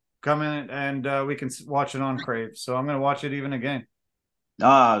theaters, coming, and we can watch it on Crave. So I'm going to watch it even again.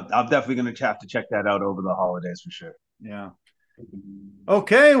 I'm definitely going to have to check that out over the holidays for sure. Yeah.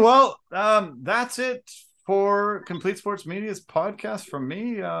 Okay, well, that's it for Complete Sports Media's podcast from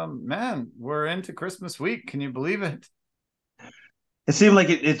me. Man, we're into Christmas week. Can you believe it? It seemed like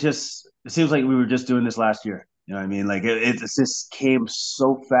it seems like we were just doing this last year. You know what I mean? Like it just came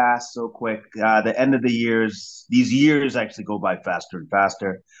so fast, so quick. The end of the these years actually go by faster and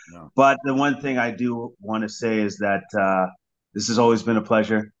faster. Yeah. But the one thing I do want to say is that this has always been a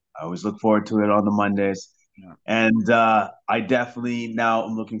pleasure. I always look forward to it on the Mondays. Yeah. And I definitely now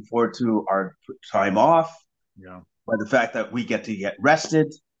am looking forward to our time off. Yeah. By the fact that we get to get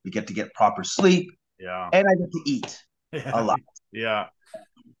rested, we get to get proper sleep, Yeah. and I get to eat a lot. Yeah.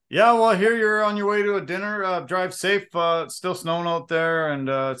 Yeah, well, here you're on your way to a dinner. Drive safe. It's still snowing out there, and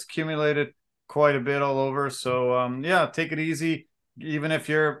it's accumulated quite a bit all over. So, yeah, take it easy. Even if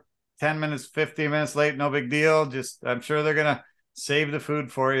you're 10 minutes, 15 minutes late, no big deal. Just, I'm sure they're going to save the food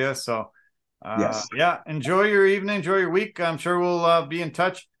for you. So, Yes. yeah, enjoy your evening, enjoy your week. I'm sure we'll be in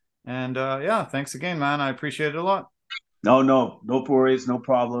touch. And yeah, thanks again, man. I appreciate it a lot. No worries, no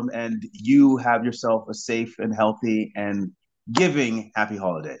problem. And you have yourself a safe and healthy and giving happy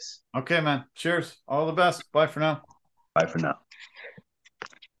holidays. Okay, man. Cheers. All the best. Bye for now. Bye for now.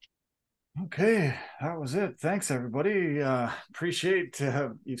 Okay, that was it. Thanks, everybody. Appreciate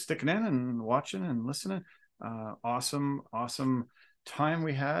you sticking in and watching and listening. Awesome time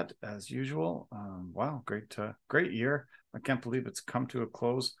we had as usual. Wow, great year. I can't believe it's come to a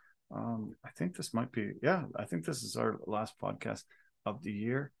close. I think this might be, I think this is our last podcast of the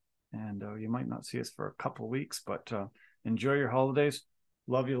year, and you might not see us for a couple of weeks, but enjoy your holidays.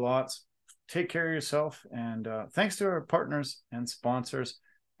 Love you lots. Take care of yourself, and thanks to our partners and sponsors.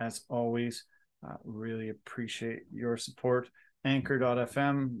 As always, really appreciate your support.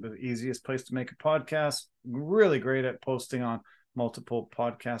 Anchor.fm, the easiest place to make a podcast. Really great at posting on multiple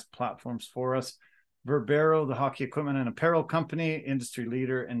podcast platforms for us. Verbero, the hockey equipment and apparel company, industry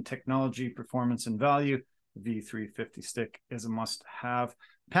leader in technology, performance, and value. V350 stick is a must-have.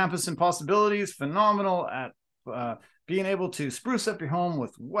 Pampas Impossibilities, phenomenal at being able to spruce up your home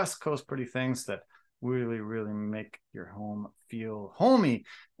with West Coast pretty things that really make your home feel homey.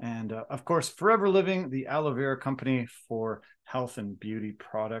 And of course, Forever Living, the aloe vera company for health and beauty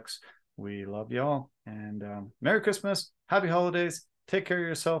products. We love y'all, and Merry Christmas, Happy Holidays, take care of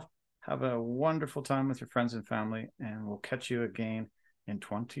yourself, have a wonderful time with your friends and family, and we'll catch you again in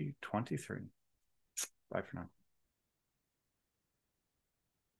 2023. Bye for now.